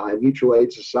market, by mutual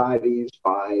aid societies,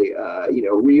 by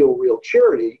real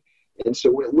charity. And so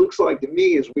what it looks like to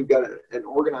me is we've got an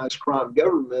organized crime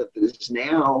government that is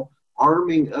now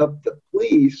arming up the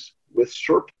police with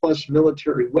surplus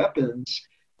military weapons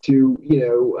to,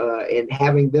 and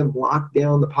having them lock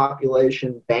down the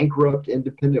population, bankrupt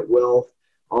independent wealth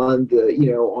on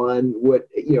on what,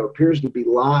 appears to be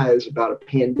lies about a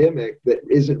pandemic that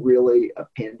isn't really a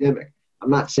pandemic. I'm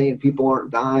not saying people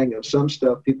aren't dying of some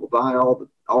stuff. People die all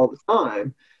the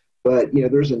time, but,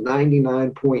 there's a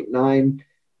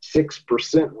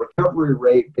 99.96% recovery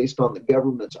rate based on the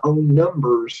government's own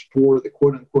numbers for the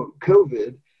quote unquote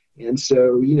COVID. And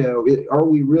so, are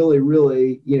we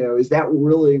really, is that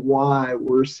really why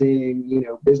we're seeing,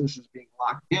 businesses being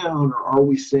locked down, or are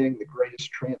we seeing the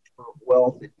greatest transfer of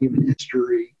wealth in human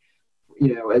history,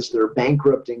 as they're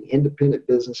bankrupting independent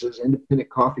businesses, independent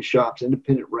coffee shops,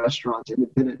 independent restaurants,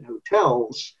 independent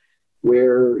hotels,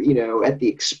 where, at the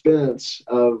expense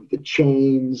of the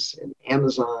chains and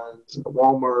Amazons and the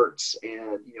Walmarts,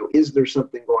 and, is there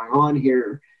something going on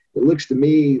here? It looks to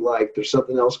me like there's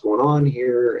something else going on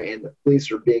here, and the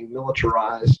police are being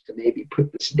militarized to maybe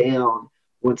put this down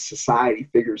once society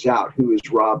figures out who has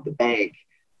robbed the bank.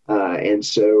 And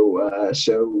so,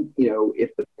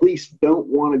 if the police don't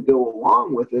want to go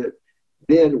along with it,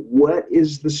 then what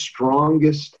is the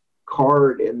strongest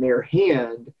card in their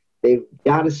hand? They've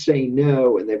got to say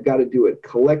no, and they've got to do it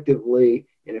collectively.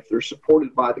 And if they're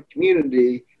supported by the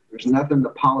community, there's nothing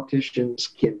the politicians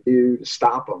can do to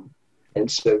stop them. And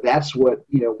so that's what,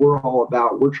 we're all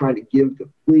about. We're trying to give the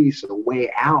police a way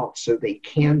out so they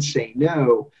can say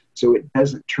no, so it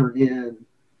doesn't turn in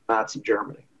Nazi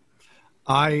Germany.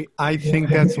 I think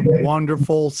that's a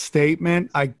wonderful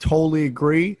statement. I totally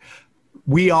agree.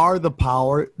 We are the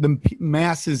power. The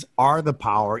masses are the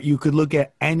power. You could look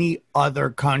at any other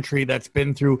country that's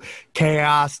been through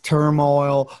chaos,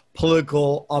 turmoil,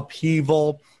 political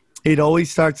upheaval. It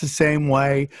always starts the same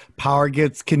way. Power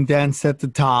gets condensed at the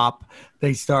top.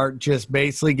 They start just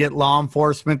basically get law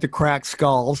enforcement to crack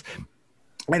skulls.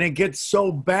 And it gets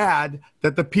so bad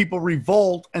that the people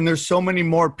revolt, and there's so many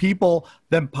more people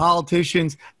than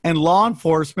politicians and law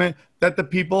enforcement that the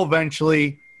people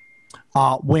eventually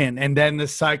win. And then the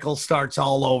cycle starts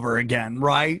all over again,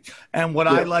 right? And what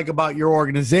I like about your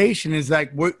organization is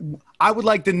like, I would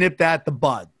like to nip that at the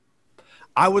bud.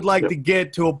 I would like to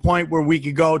get to a point where we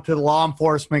could go to the law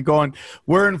enforcement going,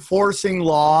 we're enforcing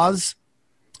laws,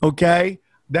 okay,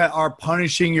 that are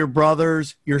punishing your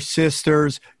brothers, your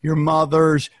sisters, your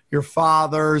mothers, your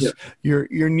fathers,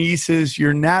 your nieces,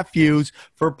 your nephews,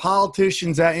 for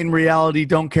politicians that in reality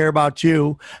don't care about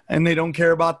you and they don't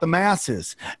care about the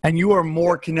masses. And you are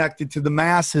more connected to the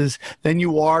masses than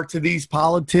you are to these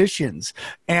politicians.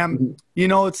 And, you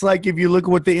know, it's like if you look at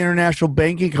what the international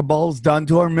banking cabal has done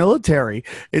to our military,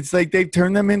 it's like they've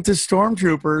turned them into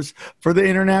stormtroopers for the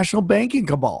international banking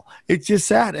cabal. It's just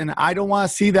sad. And I don't want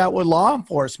to see that with law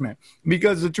enforcement,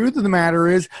 because the truth of the matter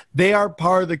is they are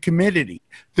part of the community.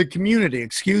 They're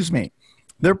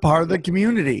part of the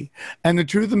community. And the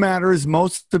truth of the matter is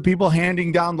most of the people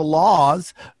handing down the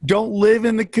laws don't live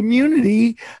in the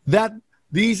community that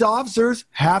these officers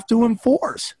have to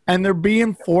enforce. And they're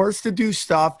being forced to do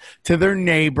stuff to their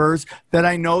neighbors that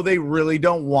I know they really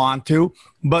don't want to,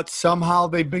 but somehow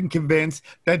they've been convinced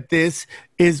that this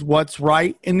is what's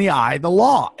right in the eye of the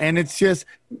law. And it's just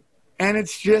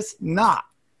not.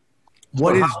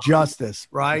 What is justice,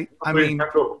 right? I mean,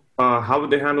 how would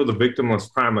they handle the victimless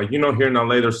crime? Like, you know, here in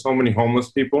LA, there's so many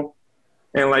homeless people.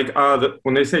 And like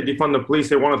when they say defund the police,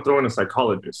 they want to throw in a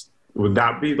psychologist. Would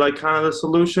that be like kind of the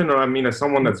solution? Or I mean, as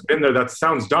someone that's been there, that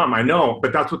sounds dumb, I know,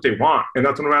 but that's what they want. And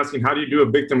that's what I'm asking. How do you do a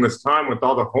victimless crime with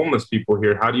all the homeless people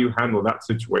here? How do you handle that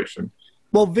situation?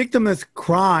 Well, victimless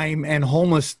crime and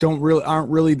homeless aren't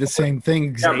really the same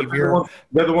thing, Xavier. Yeah,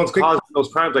 they're the ones causing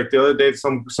those crimes. Like the other day,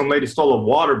 some lady stole a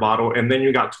water bottle, and then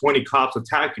you got 20 cops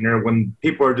attacking her when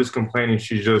people are just complaining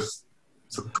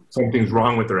something's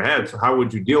wrong with her head. So how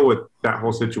would you deal with that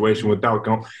whole situation without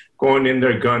going in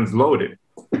there guns loaded?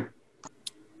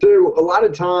 So a lot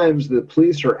of times the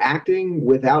police are acting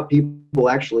without people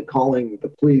actually calling the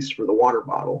police for the water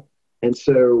bottle. And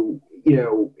so, you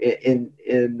know, in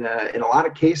a lot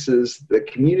of cases, the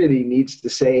community needs to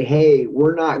say, hey,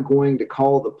 we're not going to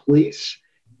call the police.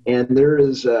 And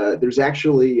there's a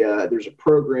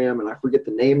program, and I forget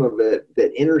the name of it,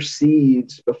 that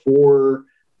intercedes before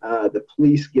the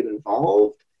police get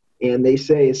involved. And they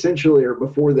say essentially, or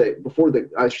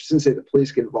I shouldn't say the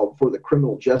police get involved, before the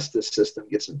criminal justice system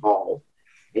gets involved.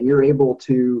 And you're able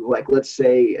to, like, let's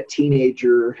say a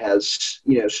teenager has,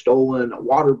 you know, stolen a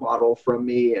water bottle from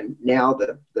me, and now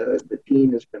the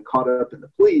teen has been caught up in the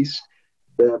police.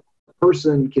 The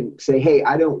person can say, hey,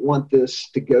 I don't want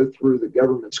this to go through the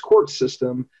government's court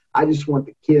system. I just want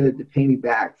the kid to pay me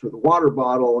back for the water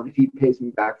bottle. And if he pays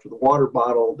me back for the water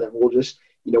bottle, then we'll just,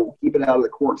 you know, we'll keep it out of the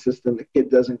court system. The kid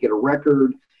doesn't get a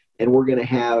record, and we're going to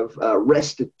have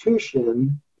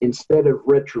restitution instead of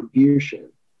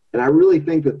retribution. And I really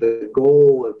think that the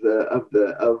goal of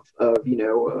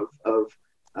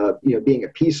being a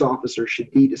peace officer should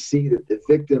be to see that the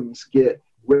victims get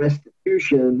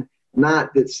restitution,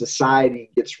 not that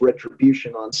society gets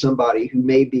retribution on somebody who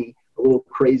may be a little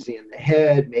crazy in the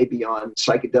head, maybe on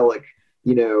psychedelic,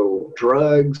 you know,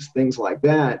 drugs, things like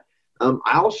that. But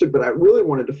I really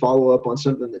wanted to follow up on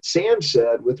something that Sam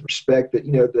said with respect that,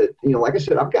 like I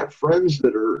said, I've got friends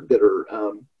that are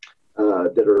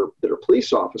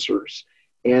police officers.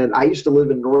 And I used to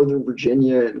live in Northern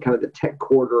Virginia and kind of the tech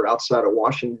corridor outside of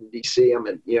Washington, D.C. I'm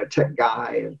a tech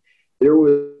guy. And there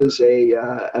was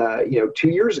 2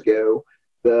 years ago,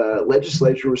 the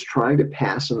legislature was trying to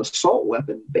pass an assault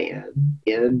weapon ban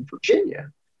in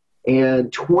Virginia.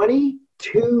 And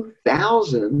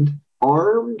 22,000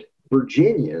 armed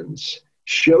Virginians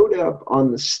showed up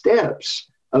on the steps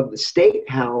of the State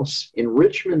House in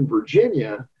Richmond,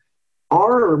 Virginia,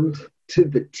 armed to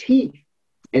the teeth.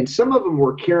 And some of them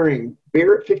were carrying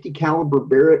Barrett 50 caliber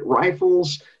Barrett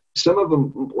rifles. Some of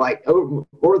them, like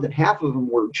more than half of them,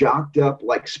 were jocked up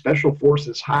like special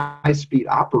forces high-speed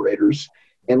operators.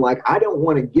 And like, I don't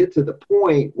want to get to the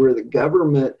point where the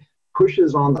government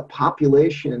pushes on the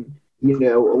population, a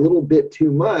little bit too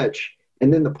much,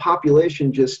 and then the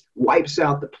population just wipes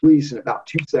out the police in about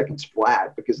 2 seconds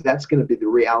flat, because that's going to be the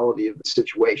reality of the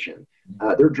situation.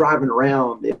 They're driving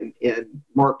around in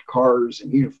marked cars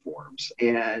and uniforms,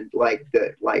 and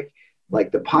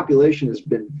the population has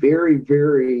been very,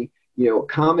 very,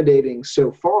 accommodating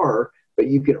so far, but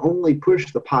you can only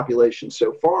push the population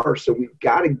so far. So we've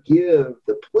got to give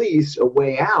the police a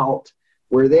way out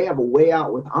where they have a way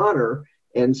out with honor.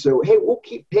 And so, hey, we'll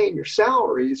keep paying your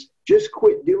salaries. Just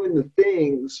quit doing the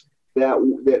things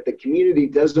that the community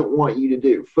doesn't want you to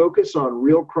do. Focus on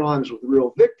real crimes with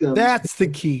real victims. That's the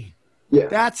key. Yeah.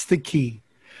 That's the key.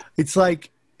 It's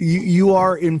like you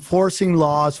are enforcing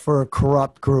laws for a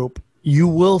corrupt group. You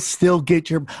will still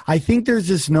get I think there's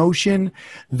this notion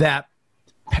that,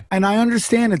 and I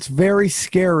understand it's very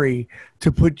scary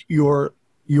to put your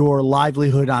your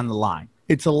livelihood on the line.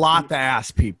 It's a lot to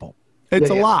ask people. It's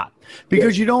a lot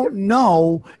because you don't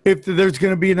know if there's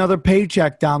going to be another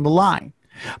paycheck down the line.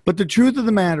 But the truth of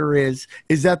the matter is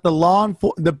that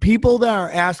the people that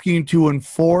are asking you to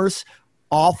enforce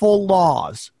awful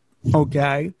laws,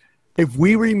 okay, if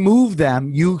we remove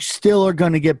them, you still are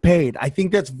going to get paid. I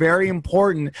think that's very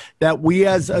important that we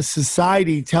as a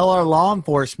society tell our law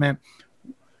enforcement,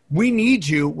 we need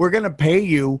you. We're going to pay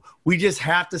you. We just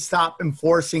have to stop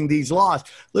enforcing these laws.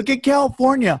 Look at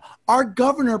California. Our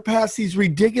governor passed these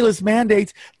ridiculous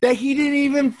mandates that he didn't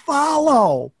even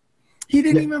follow. He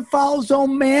didn't even follow his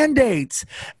own mandates.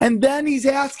 And then he's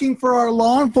asking for our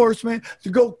law enforcement to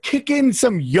go kick in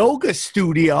some yoga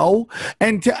studio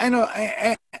and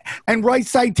write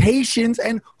citations.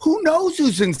 And who knows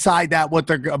who's inside that, what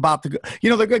they're about to go.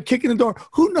 They're going to kick in the door.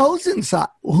 Who knows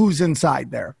who's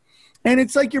inside there? And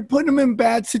it's like you're putting them in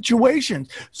bad situations.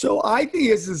 So I think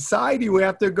as a society, we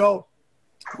have to go,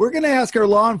 we're going to ask our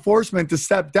law enforcement to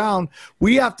step down.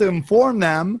 We have to inform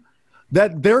them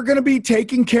that they're going to be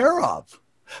taken care of.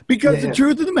 Because the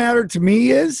truth of the matter to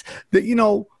me is that,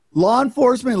 law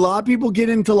enforcement, a lot of people get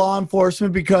into law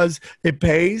enforcement because it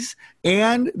pays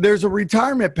and there's a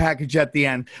retirement package at the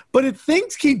end. But if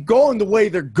things keep going the way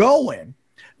they're going,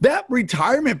 that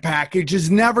retirement package is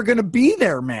never going to be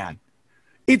there, man.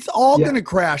 It's all going to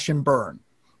crash and burn.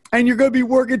 And you're going to be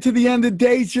working to the end of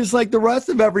days just like the rest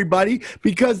of everybody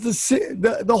because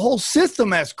the whole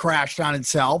system has crashed on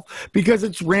itself because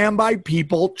it's ran by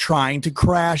people trying to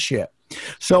crash it.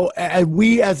 So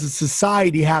we as a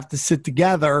society have to sit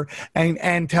together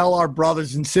and tell our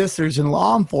brothers and sisters in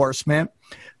law enforcement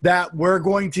that we're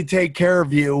going to take care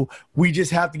of you. We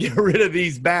just have to get rid of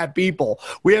these bad people.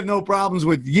 We have no problems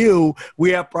with you.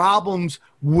 We have problems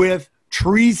with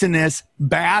treasonous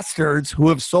bastards who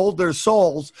have sold their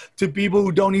souls to people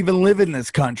who don't even live in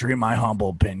this country, in my humble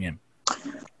opinion.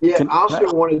 Yeah, I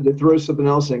also wanted to throw something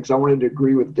else in because I wanted to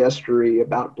agree with Destry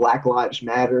about Black Lives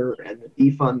Matter and the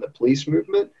defund the police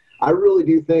movement. I really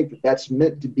do think that that's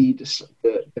meant to be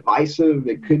divisive.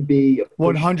 It could be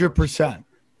 100%.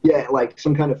 Yeah, like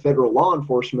some kind of federal law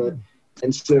enforcement.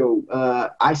 And so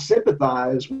I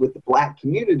sympathize with the black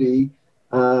community,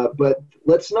 but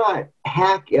let's not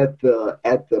hack at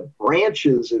the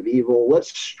branches of evil.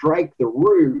 Let's strike the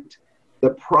root.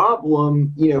 The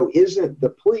problem, isn't the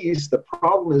police. The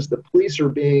problem is the police are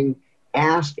being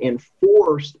asked and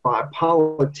forced by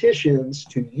politicians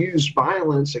to use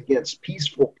violence against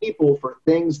peaceful people for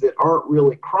things that aren't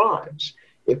really crimes.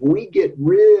 If we get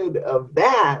rid of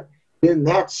that, then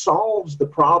that solves the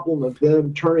problem of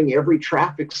them turning every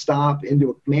traffic stop into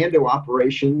a commando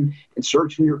operation and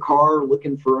searching your car,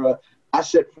 looking for a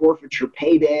asset forfeiture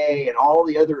payday and all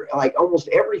the other, like almost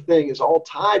everything is all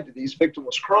tied to these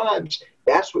victimless crimes.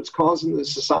 That's what's causing the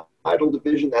societal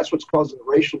division. That's what's causing the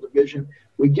racial division.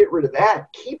 We get rid of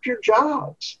that. Keep your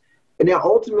jobs. And now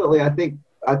ultimately, I think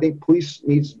police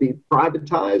needs to be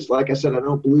privatized. Like I said, I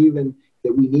don't believe in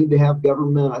that we need to have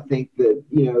government. I think that,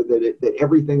 that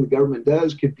everything the government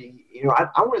does could be, I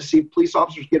want to see police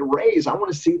officers get a raise. I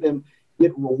want to see them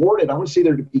get rewarded. I want to see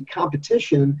there to be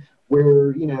competition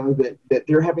where, that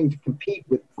they're having to compete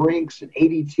with Brinks and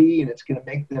ADT, and it's going to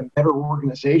make them better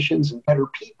organizations and better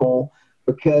people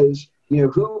because,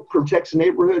 who protects the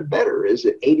neighborhood better? Is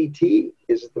it ADT?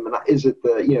 Is it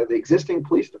the existing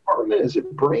police department? Is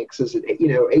it Brinks? Is it,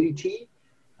 ADT?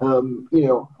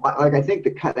 I think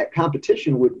that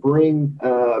competition would bring,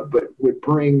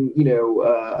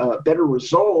 better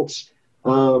results.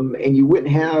 And you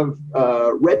wouldn't have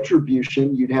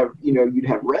retribution. You'd have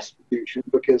restitution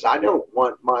because I don't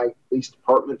want my police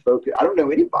department focused. I don't know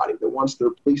anybody that wants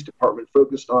their police department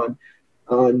focused on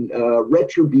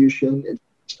retribution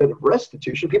instead of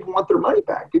restitution. People want their money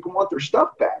back. People want their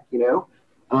stuff back.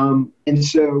 And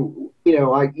so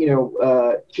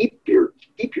keep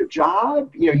your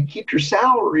job. You keep your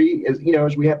salary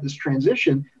as we have this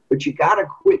transition. But you got to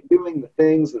quit doing the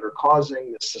things that are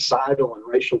causing the societal and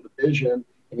racial division,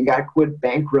 and you got to quit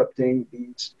bankrupting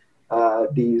these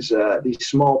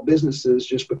small businesses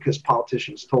just because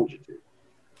politicians told you to.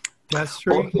 That's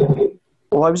true.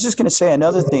 Well, I was just going to say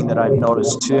another thing that I've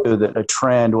noticed too, that a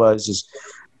trend is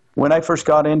when I first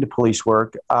got into police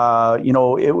work.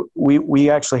 We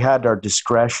actually had our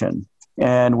discretion,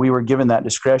 and we were given that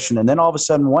discretion, and then all of a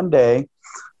sudden one day,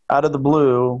 out of the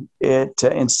blue, it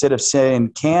instead of saying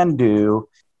can do,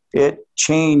 it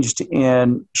changed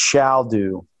in shall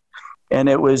do. And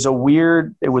it was a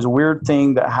weird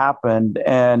thing that happened,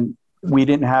 and we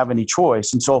didn't have any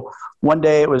choice. And so one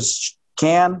day it was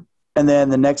can, and then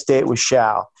the next day it was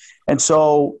shall. And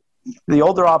so the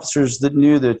older officers that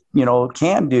knew that,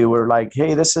 can do were like,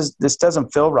 hey, this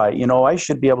doesn't feel right. I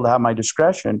should be able to have my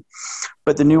discretion.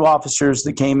 But the new officers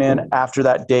that came in after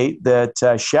that date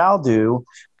that shall do,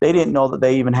 they didn't know that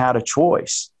they even had a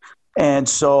choice. And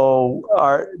so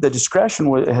the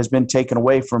discretion has been taken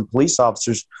away from police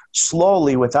officers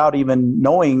slowly without even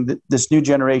knowing that this new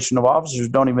generation of officers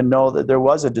don't even know that there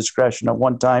was a discretion at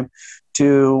one time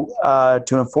to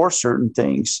enforce certain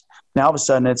things. Now, all of a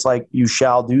sudden, it's like, you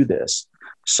shall do this.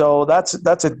 So that's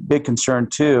a big concern,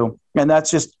 too. And that's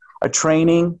just a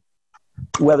training,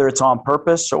 whether it's on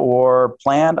purpose or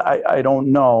planned, I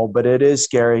don't know, but it is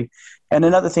scary. And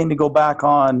another thing, to go back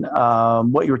on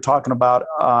what you were talking about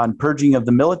on purging of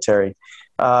the military,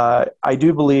 I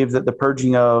do believe that the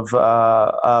purging of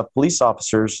police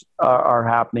officers are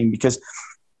happening, because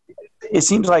it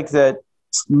seems like that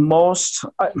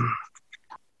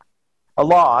a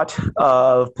lot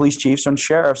of police chiefs and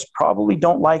sheriffs probably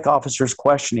don't like officers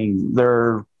questioning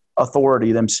their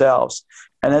authority themselves.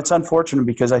 And that's unfortunate,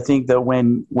 because I think that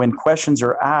when questions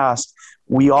are asked,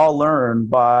 we all learn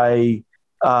by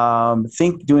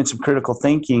doing some critical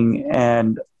thinking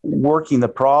and working the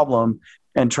problem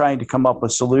and trying to come up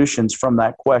with solutions from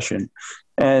that question.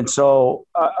 And so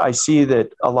I see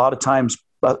that a lot of times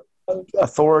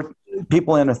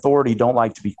people in authority don't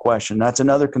like to be questioned. That's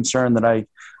another concern that I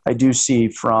do see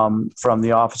from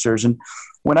the officers. And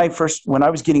when I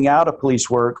was getting out of police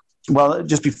work, well,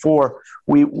 just before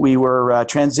we were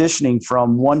transitioning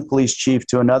from one police chief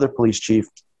to another police chief.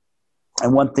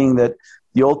 And one thing that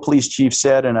the old police chief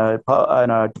said in a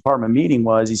department meeting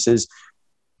was, he says,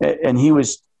 and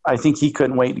I think he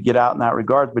couldn't wait to get out in that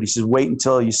regard, but he says, wait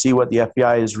until you see what the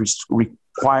FBI is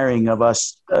requiring of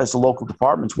us as the local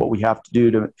departments, what we have to do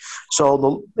to.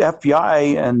 So the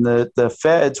FBI and the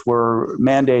feds were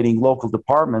mandating local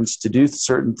departments to do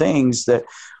certain things that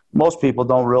most people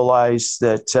don't realize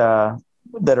that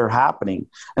are happening.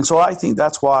 And so I think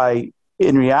that's why,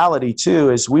 in reality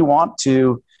too, is we want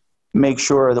to make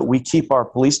sure that we keep our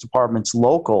police departments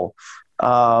local.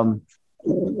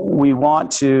 We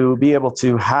want to be able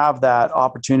to have that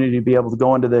opportunity to be able to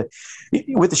go into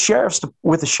with the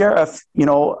sheriff,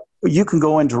 you can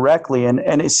go in directly.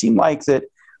 And it seemed like that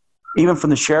even from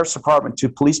the sheriff's department to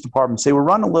police departments, they were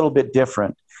run a little bit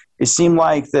different. It seemed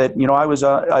like that, I was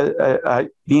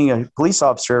being a police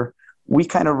officer, we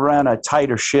kind of ran a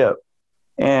tighter ship.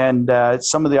 And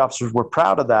some of the officers were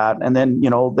proud of that. And then,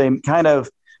 they kind of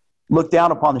looked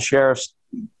down upon the sheriff's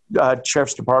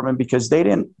department because they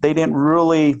didn't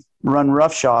really run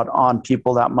roughshod on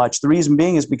people that much. The reason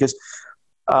being is because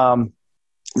the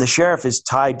sheriff is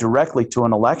tied directly to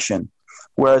an election,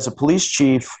 whereas a police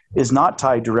chief is not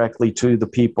tied directly to the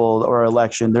people or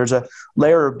election. There's a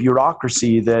layer of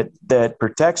bureaucracy that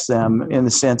protects them in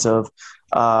the sense of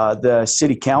the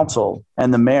city council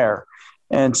and the mayor.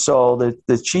 And so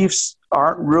the chiefs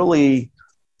aren't really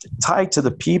tied to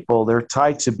the people, they're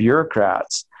tied to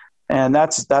bureaucrats. And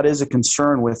that is a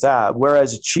concern with that.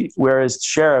 Whereas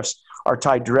sheriffs are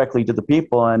tied directly to the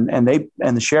people, and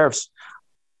the sheriffs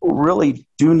really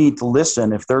do need to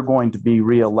listen if they're going to be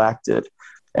reelected.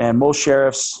 And most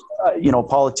sheriffs,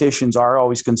 politicians are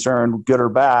always concerned, good or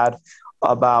bad,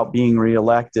 about being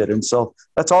reelected. And so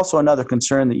that's also another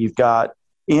concern that you've got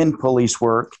in police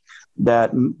work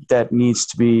that needs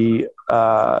to be,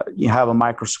 you have a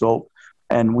microscope.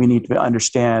 And we need to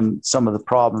understand some of the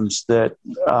problems that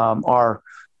are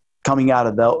coming out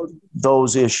of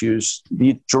those issues,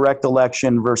 the direct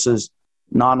election versus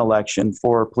non-election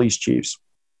for police chiefs.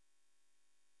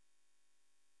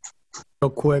 Real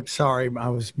quick, sorry, I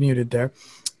was muted there.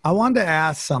 I wanted to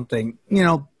ask something.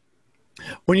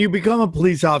 When you become a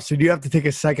police officer, do you have to take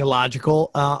a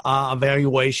psychological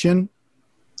evaluation?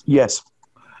 Yes.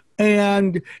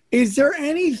 And is there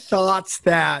any thoughts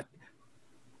that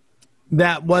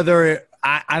whether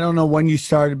I don't know when you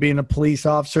started being a police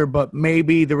officer, but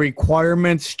maybe the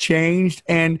requirements changed?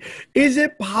 And is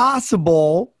it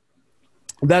possible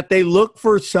that they look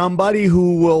for somebody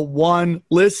who will, one,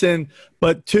 listen,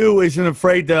 but two, isn't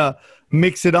afraid to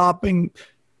mix it up and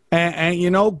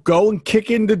go and kick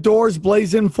in the doors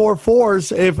blazing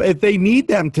 4-4s if they need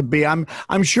them to be? I'm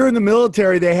sure in the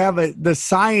military they have the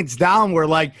science down where,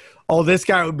 like, oh, this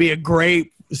guy would be a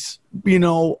great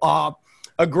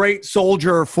a great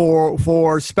soldier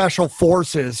for special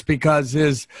forces because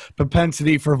his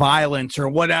propensity for violence or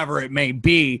whatever it may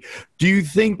be. Do you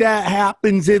think that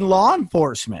happens in law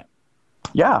enforcement?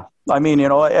 Yeah. I mean,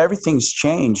 everything's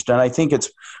changed, and I think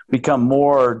it's become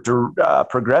more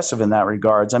progressive in that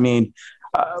regards. I mean,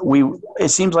 it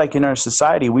seems like in our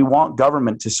society we want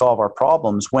government to solve our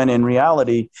problems, when in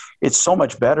reality it's so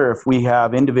much better if we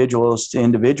have individuals to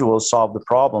individuals solve the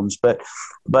problems. But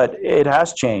it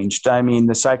has changed. I mean,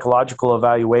 the psychological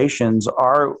evaluations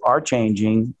are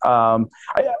changing.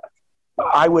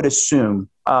 I would assume,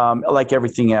 like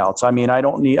everything else. I mean, I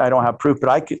don't have proof, but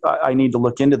I need to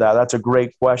look into that. That's a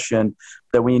great question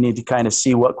that we need to kind of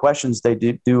see what questions they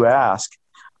do ask.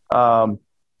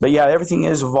 But yeah, everything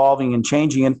is evolving and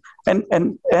changing,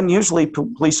 and usually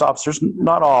police officers,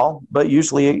 not all, but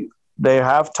usually they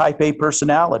have type A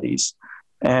personalities,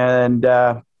 and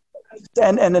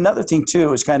another thing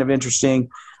too is kind of interesting.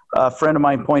 A friend of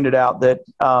mine pointed out that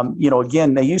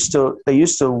again, they used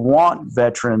to want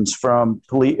veterans from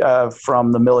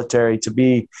the military to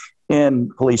be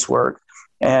in police work,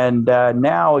 and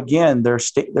now again they're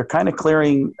kind of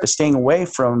staying away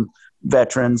from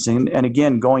veterans, and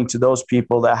again going to those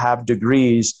people that have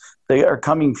degrees. They are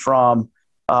coming from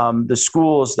the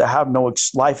schools that have no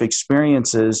life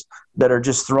experiences, that are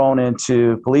just thrown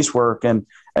into police work, and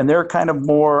they're kind of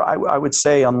more, I would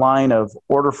say, on line of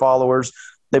order followers.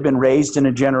 They've been raised in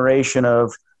a generation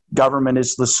of government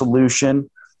is the solution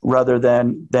rather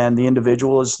than the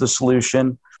individual is the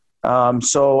solution.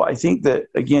 So I think that,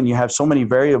 again, you have so many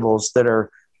variables that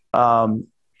are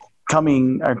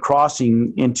coming or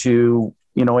crossing into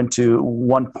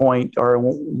one point or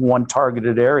one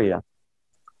targeted area.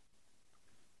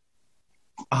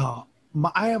 I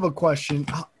have a question.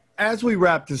 As we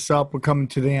wrap this up, we're coming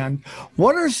to the end.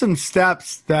 What are some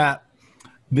steps that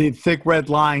the Thick Red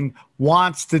Line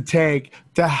wants to take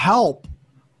to help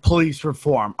police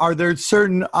reform? Are there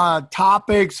certain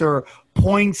topics or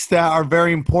points that are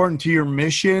very important to your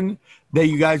mission that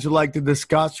you guys would like to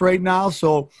discuss right now?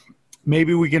 So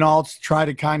maybe we can all try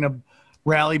to kind of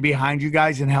rally behind you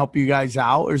guys and help you guys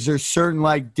out. Or is there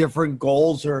certain different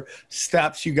goals or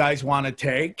steps you guys want to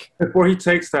take? Before he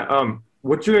takes that,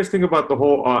 what do you guys think about the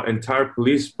whole entire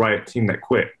police riot team that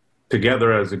quit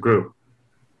together as a group?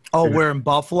 Oh, we're in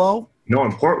Buffalo? No,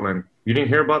 in Portland. You didn't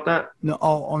hear about that? No.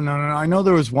 Oh, no. I know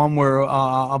there was one where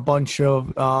a bunch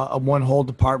of one whole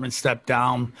department stepped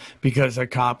down because a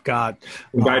cop got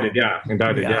indicted.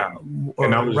 Yeah.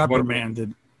 Or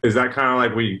reprimanded. Is that kind of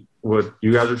like what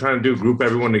you guys are trying to do? Group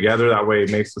everyone together that way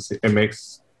it makes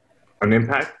an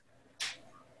impact.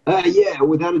 Yeah,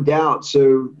 without a doubt.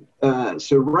 So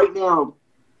right now,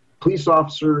 police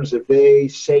officers, if they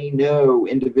say no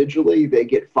individually, they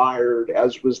get fired,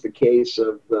 as was the case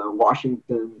of the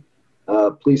Washington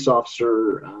police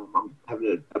officer. I'm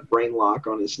having a brain lock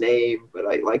on his name, but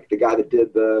I like the guy that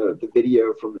did the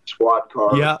video from the squad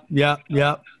car. Yeah.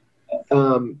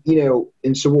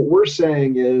 And so what we're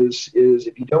saying is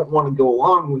if you don't want to go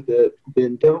along with it,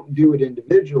 then don't do it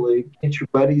individually. Get your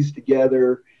buddies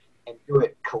together and do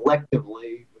it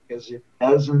collectively. Because if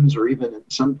dozens, or even in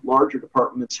some larger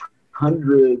departments,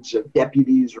 hundreds of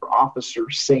deputies or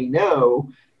officers say no,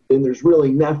 then there's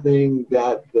really nothing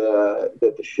that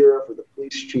the sheriff or the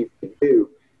police chief can do.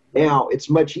 Now, it's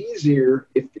much easier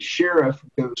if the sheriff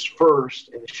goes first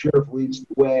and the sheriff leads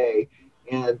the way.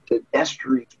 And to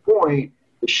Destry's point,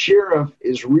 the sheriff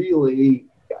is really,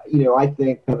 I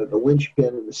think, kind of the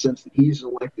linchpin in the sense that he's an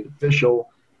elected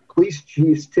official. Police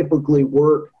chiefs typically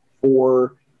work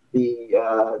for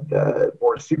the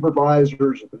board of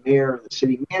supervisors, or the mayor, and the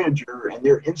city manager, and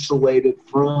they're insulated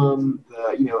from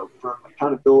from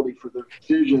accountability for their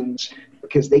decisions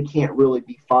because they can't really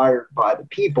be fired by the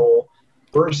people.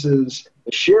 Versus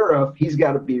the sheriff, he's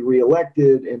got to be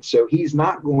reelected, and so he's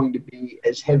not going to be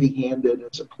as heavy-handed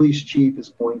as a police chief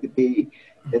is going to be.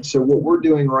 And so what we're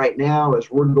doing right now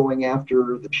is we're going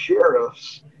after the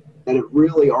sheriffs that have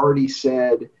really already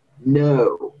said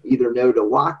no, either no to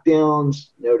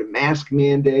lockdowns, no to mask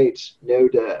mandates, no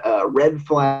to red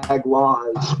flag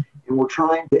laws, and we're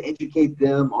trying to educate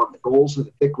them on the goals of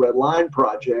the Thick Red Line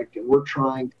Project, and we're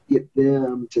trying to get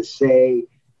them to say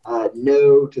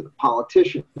no to the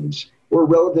politicians. We're a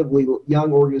relatively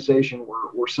young organization.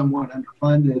 We're somewhat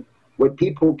underfunded. What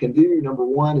people can do, number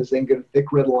one, is they can go to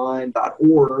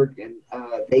thickredline.org and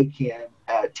they can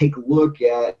take a look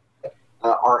at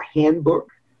our handbook.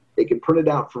 They can print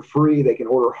it out for free. They can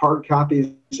order hard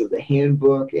copies of the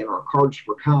handbook and our cards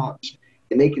for cops,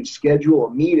 and they can schedule a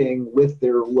meeting with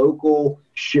their local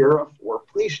sheriff or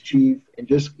police chief and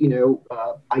just,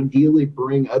 ideally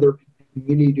bring other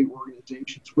community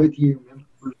organizations with you,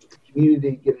 members of the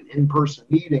community, get an in-person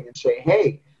meeting and say,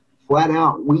 hey, flat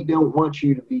out, we don't want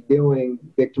you to be doing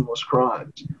victimless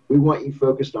crimes. We want you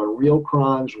focused on real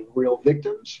crimes with real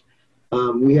victims.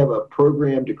 We have a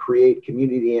program to create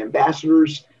community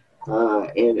ambassadors.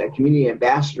 And a community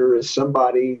ambassador is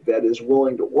somebody that is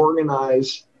willing to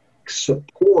organize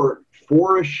support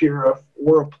for a sheriff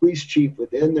or a police chief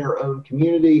within their own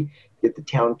community, get the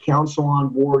town council on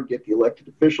board, get the elected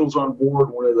officials on board.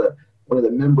 One of the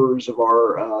members of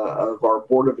our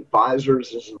board of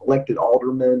advisors is an elected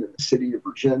alderman in the city of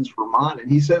Virgins, Vermont, and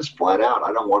he says flat out,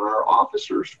 I don't want our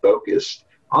officers focused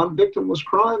on victimless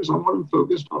crimes. I want them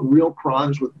focused on real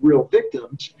crimes with real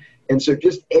victims. And so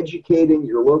just educating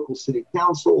your local city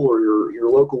council or your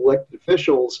local elected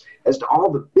officials as to all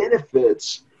the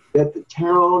benefits that the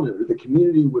town or the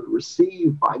community would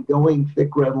receive by going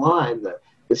thick red line,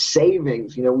 the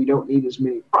savings, we don't need as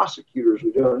many prosecutors.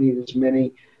 We don't need as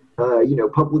many,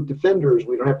 public defenders.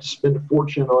 We don't have to spend a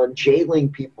fortune on jailing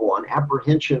people, on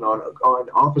apprehension, on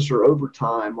officer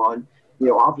overtime, on,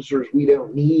 officers we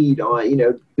don't need,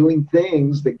 on, doing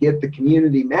things that get the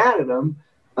community mad at them.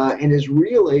 And is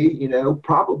really,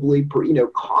 probably,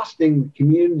 costing the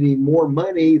community more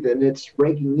money than it's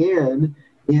raking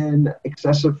in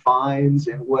excessive fines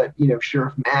and what,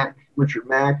 Sheriff Richard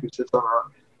Mack, who sits on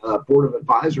our board of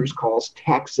advisors, calls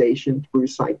taxation through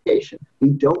citation. We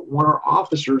don't want our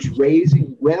officers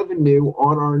raising revenue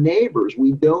on our neighbors.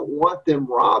 We don't want them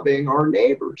robbing our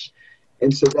neighbors.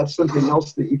 And so that's something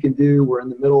else that you can do. We're in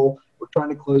the middle. We're trying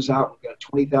to close out. We've got a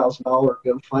 $20,000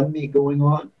 GoFundMe going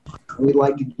on. We'd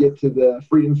like to get to the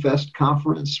Freedom Fest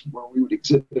conference where we would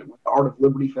exhibit with the Art of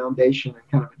Liberty Foundation and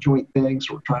kind of a joint thing.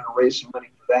 So we're trying to raise some money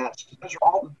for that. So those are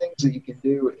all the things that you can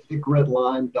do at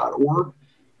thickredline.org.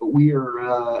 But we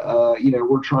are,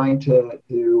 we're trying to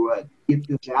get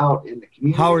this out in the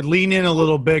community. Howard, lean in a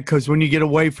little bit because when you get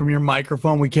away from your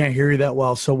microphone, we can't hear you that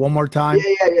well. So one more time.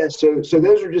 Yeah. So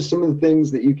those are just some of the things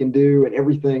that you can do, and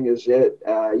everything is at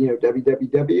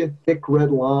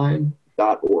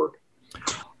www.thickredline.org.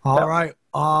 All right.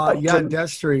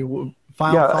 Destry,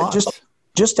 final thoughts?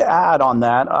 Just to add on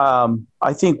that,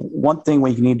 I think one thing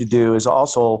we need to do is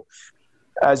also,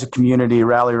 as a community,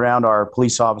 rally around our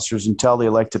police officers and tell the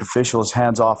elected officials,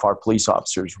 hands off our police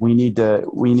officers. We need to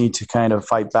kind of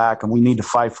fight back, and we need to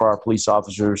fight for our police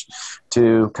officers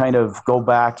to kind of go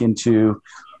back into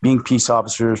being peace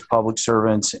officers, public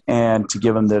servants, and to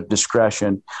give them the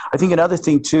discretion. I think another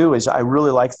thing too is I really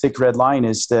like Thick Red Line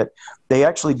is that they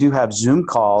actually do have Zoom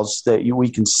calls that we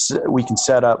can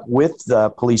set up with the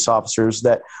police officers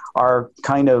that are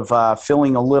kind of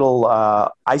feeling a little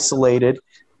isolated.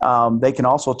 They can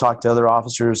also talk to other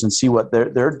officers and see what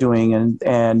they're doing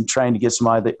and trying to get some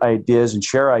ideas and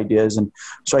share ideas. And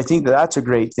so I think that's a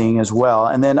great thing as well.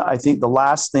 And then I think the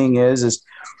last thing is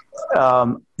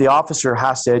the officer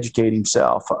has to educate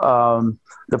himself.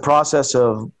 The process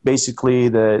of basically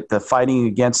the fighting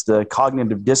against the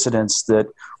cognitive dissonance that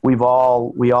we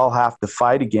all have to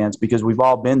fight against, because we've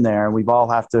all been there and we've all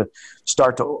have to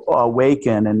start to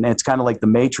awaken. And it's kind of like the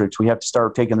Matrix. We have to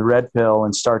start taking the red pill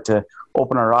and start to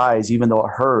open our eyes, even though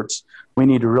it hurts. We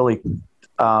need to really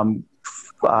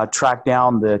track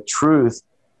down the truth.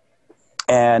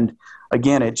 And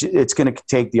again, it's going to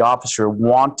take the officer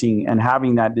wanting and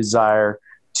having that desire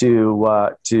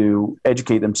to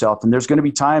educate themselves. And there's going to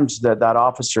be times that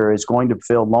officer is going to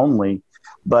feel lonely,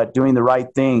 but doing the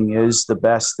right thing is the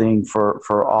best thing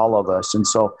for all of us. And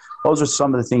so those are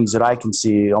some of the things that I can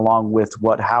see, along with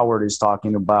what Howard is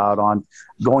talking about on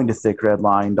going to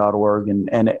thickredline.org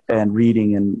and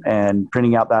reading and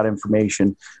printing out that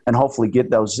information, and hopefully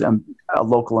get those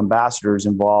local ambassadors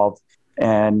involved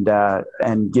and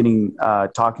getting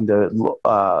talking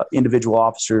to individual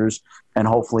officers, and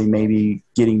hopefully maybe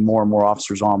getting more and more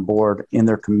officers on board in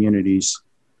their communities.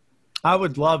 I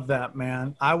would love that,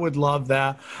 man. I would love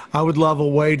that. I would love a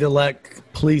way to let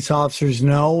police officers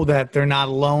know that they're not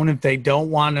alone if they don't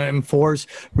want to enforce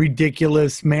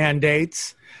ridiculous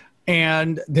mandates,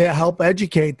 and to help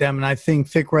educate them. And I think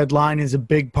Thick Red Line is a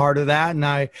big part of that.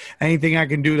 And anything I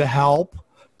can do to help,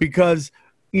 because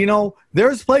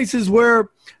there's places where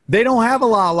they don't have a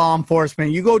lot of law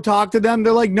enforcement. You go talk to them,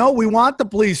 they're like, no, we want the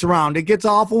police around. It gets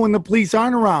awful when the police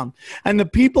aren't around. And the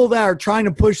people that are trying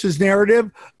to push this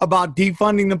narrative about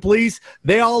defunding the police,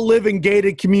 they all live in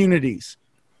gated communities.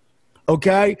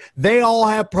 Okay? They all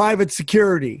have private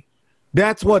security.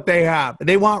 That's what they have.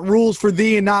 They want rules for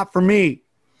thee and not for me.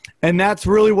 And that's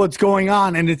really what's going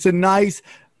on. And it's a nice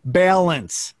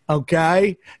balance.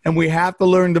 Okay? And we have to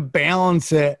learn to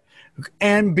balance it.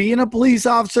 And being a police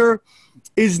officer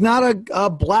is not a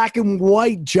black and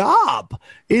white job.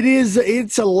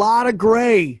 It's a lot of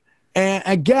gray. And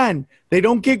again, they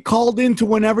don't get called into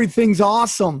when everything's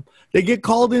awesome. They get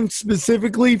called in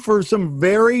specifically for some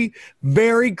very,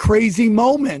 very crazy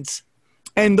moments.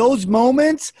 And those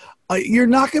moments you're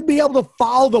not going to be able to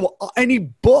follow any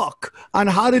book on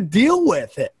how to deal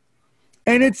with it.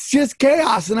 And it's just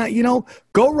chaos. And,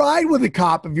 go ride with a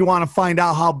cop if you want to find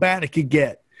out how bad it could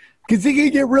get. Because it can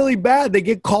get really bad. They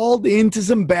get called into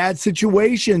some bad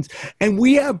situations. And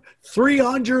we have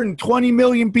 320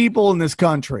 million people in this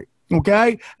country,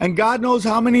 okay? And God knows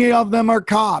how many of them are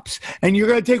cops. And you're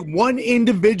going to take one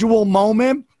individual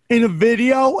moment in a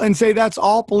video and say that's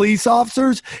all police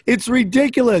officers? It's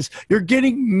ridiculous. You're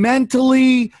getting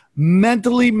mentally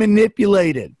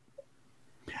manipulated.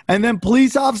 And then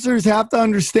police officers have to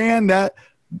understand that,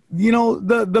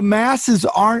 the masses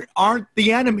aren't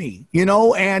the enemy,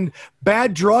 and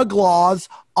bad drug laws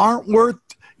aren't worth,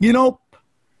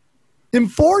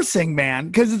 enforcing, man.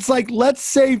 Because it's like, let's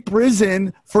save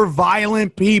prison for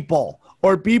violent people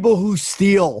or people who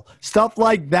steal, stuff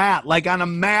like that, like on a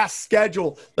mass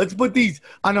schedule. Let's put these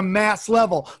on a mass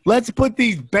level. Let's put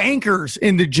these bankers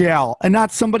into jail and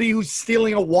not somebody who's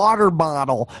stealing a water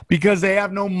bottle because they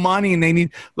have no money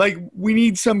and we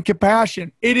need some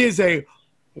compassion. It is a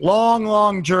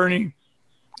long journey,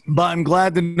 but I'm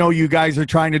glad to know you guys are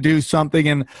trying to do something,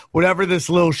 and whatever this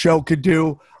little show could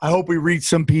do, I hope we reach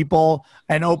some people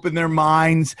and open their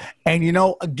minds. And,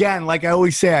 again, like I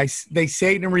always say, they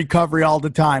say it in recovery all the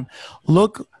time,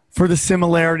 look for the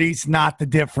similarities, not the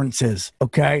differences,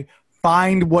 okay?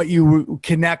 Find what you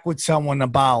connect with someone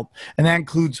about, and that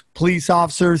includes police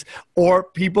officers or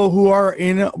people who are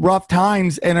in rough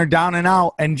times and are down and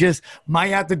out and just might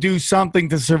have to do something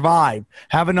to survive.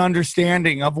 Have an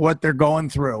understanding of what they're going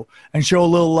through and show a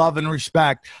little love and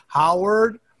respect.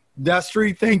 Howard,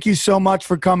 Destry, thank you so much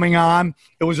for coming on.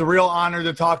 It was a real honor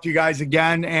to talk to you guys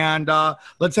again, and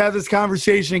let's have this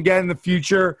conversation again in the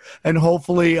future, and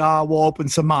hopefully we'll open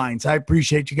some minds. I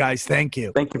appreciate you guys. Thank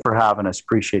you. Thank you for having us.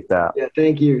 Appreciate that. Yeah,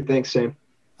 thank you. Thanks, Sam.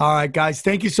 All right, guys.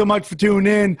 Thank you so much for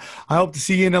tuning in. I hope to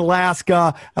see you in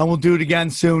Alaska, and we'll do it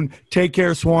again soon. Take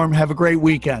care, Swarm. Have a great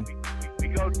weekend. We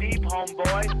go deep,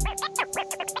 homeboy.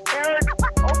 Aaron,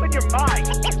 open your mind.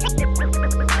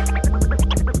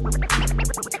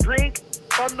 Drink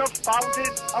from the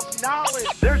fountain of knowledge.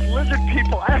 There's lizard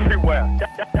people everywhere.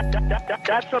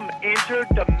 That's some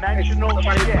interdimensional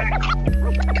shit.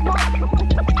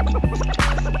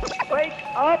 Wake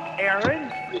up,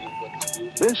 Aaron.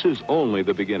 This is only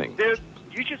the beginning. Dude,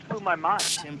 you just blew my mind.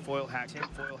 Tinfoil hat.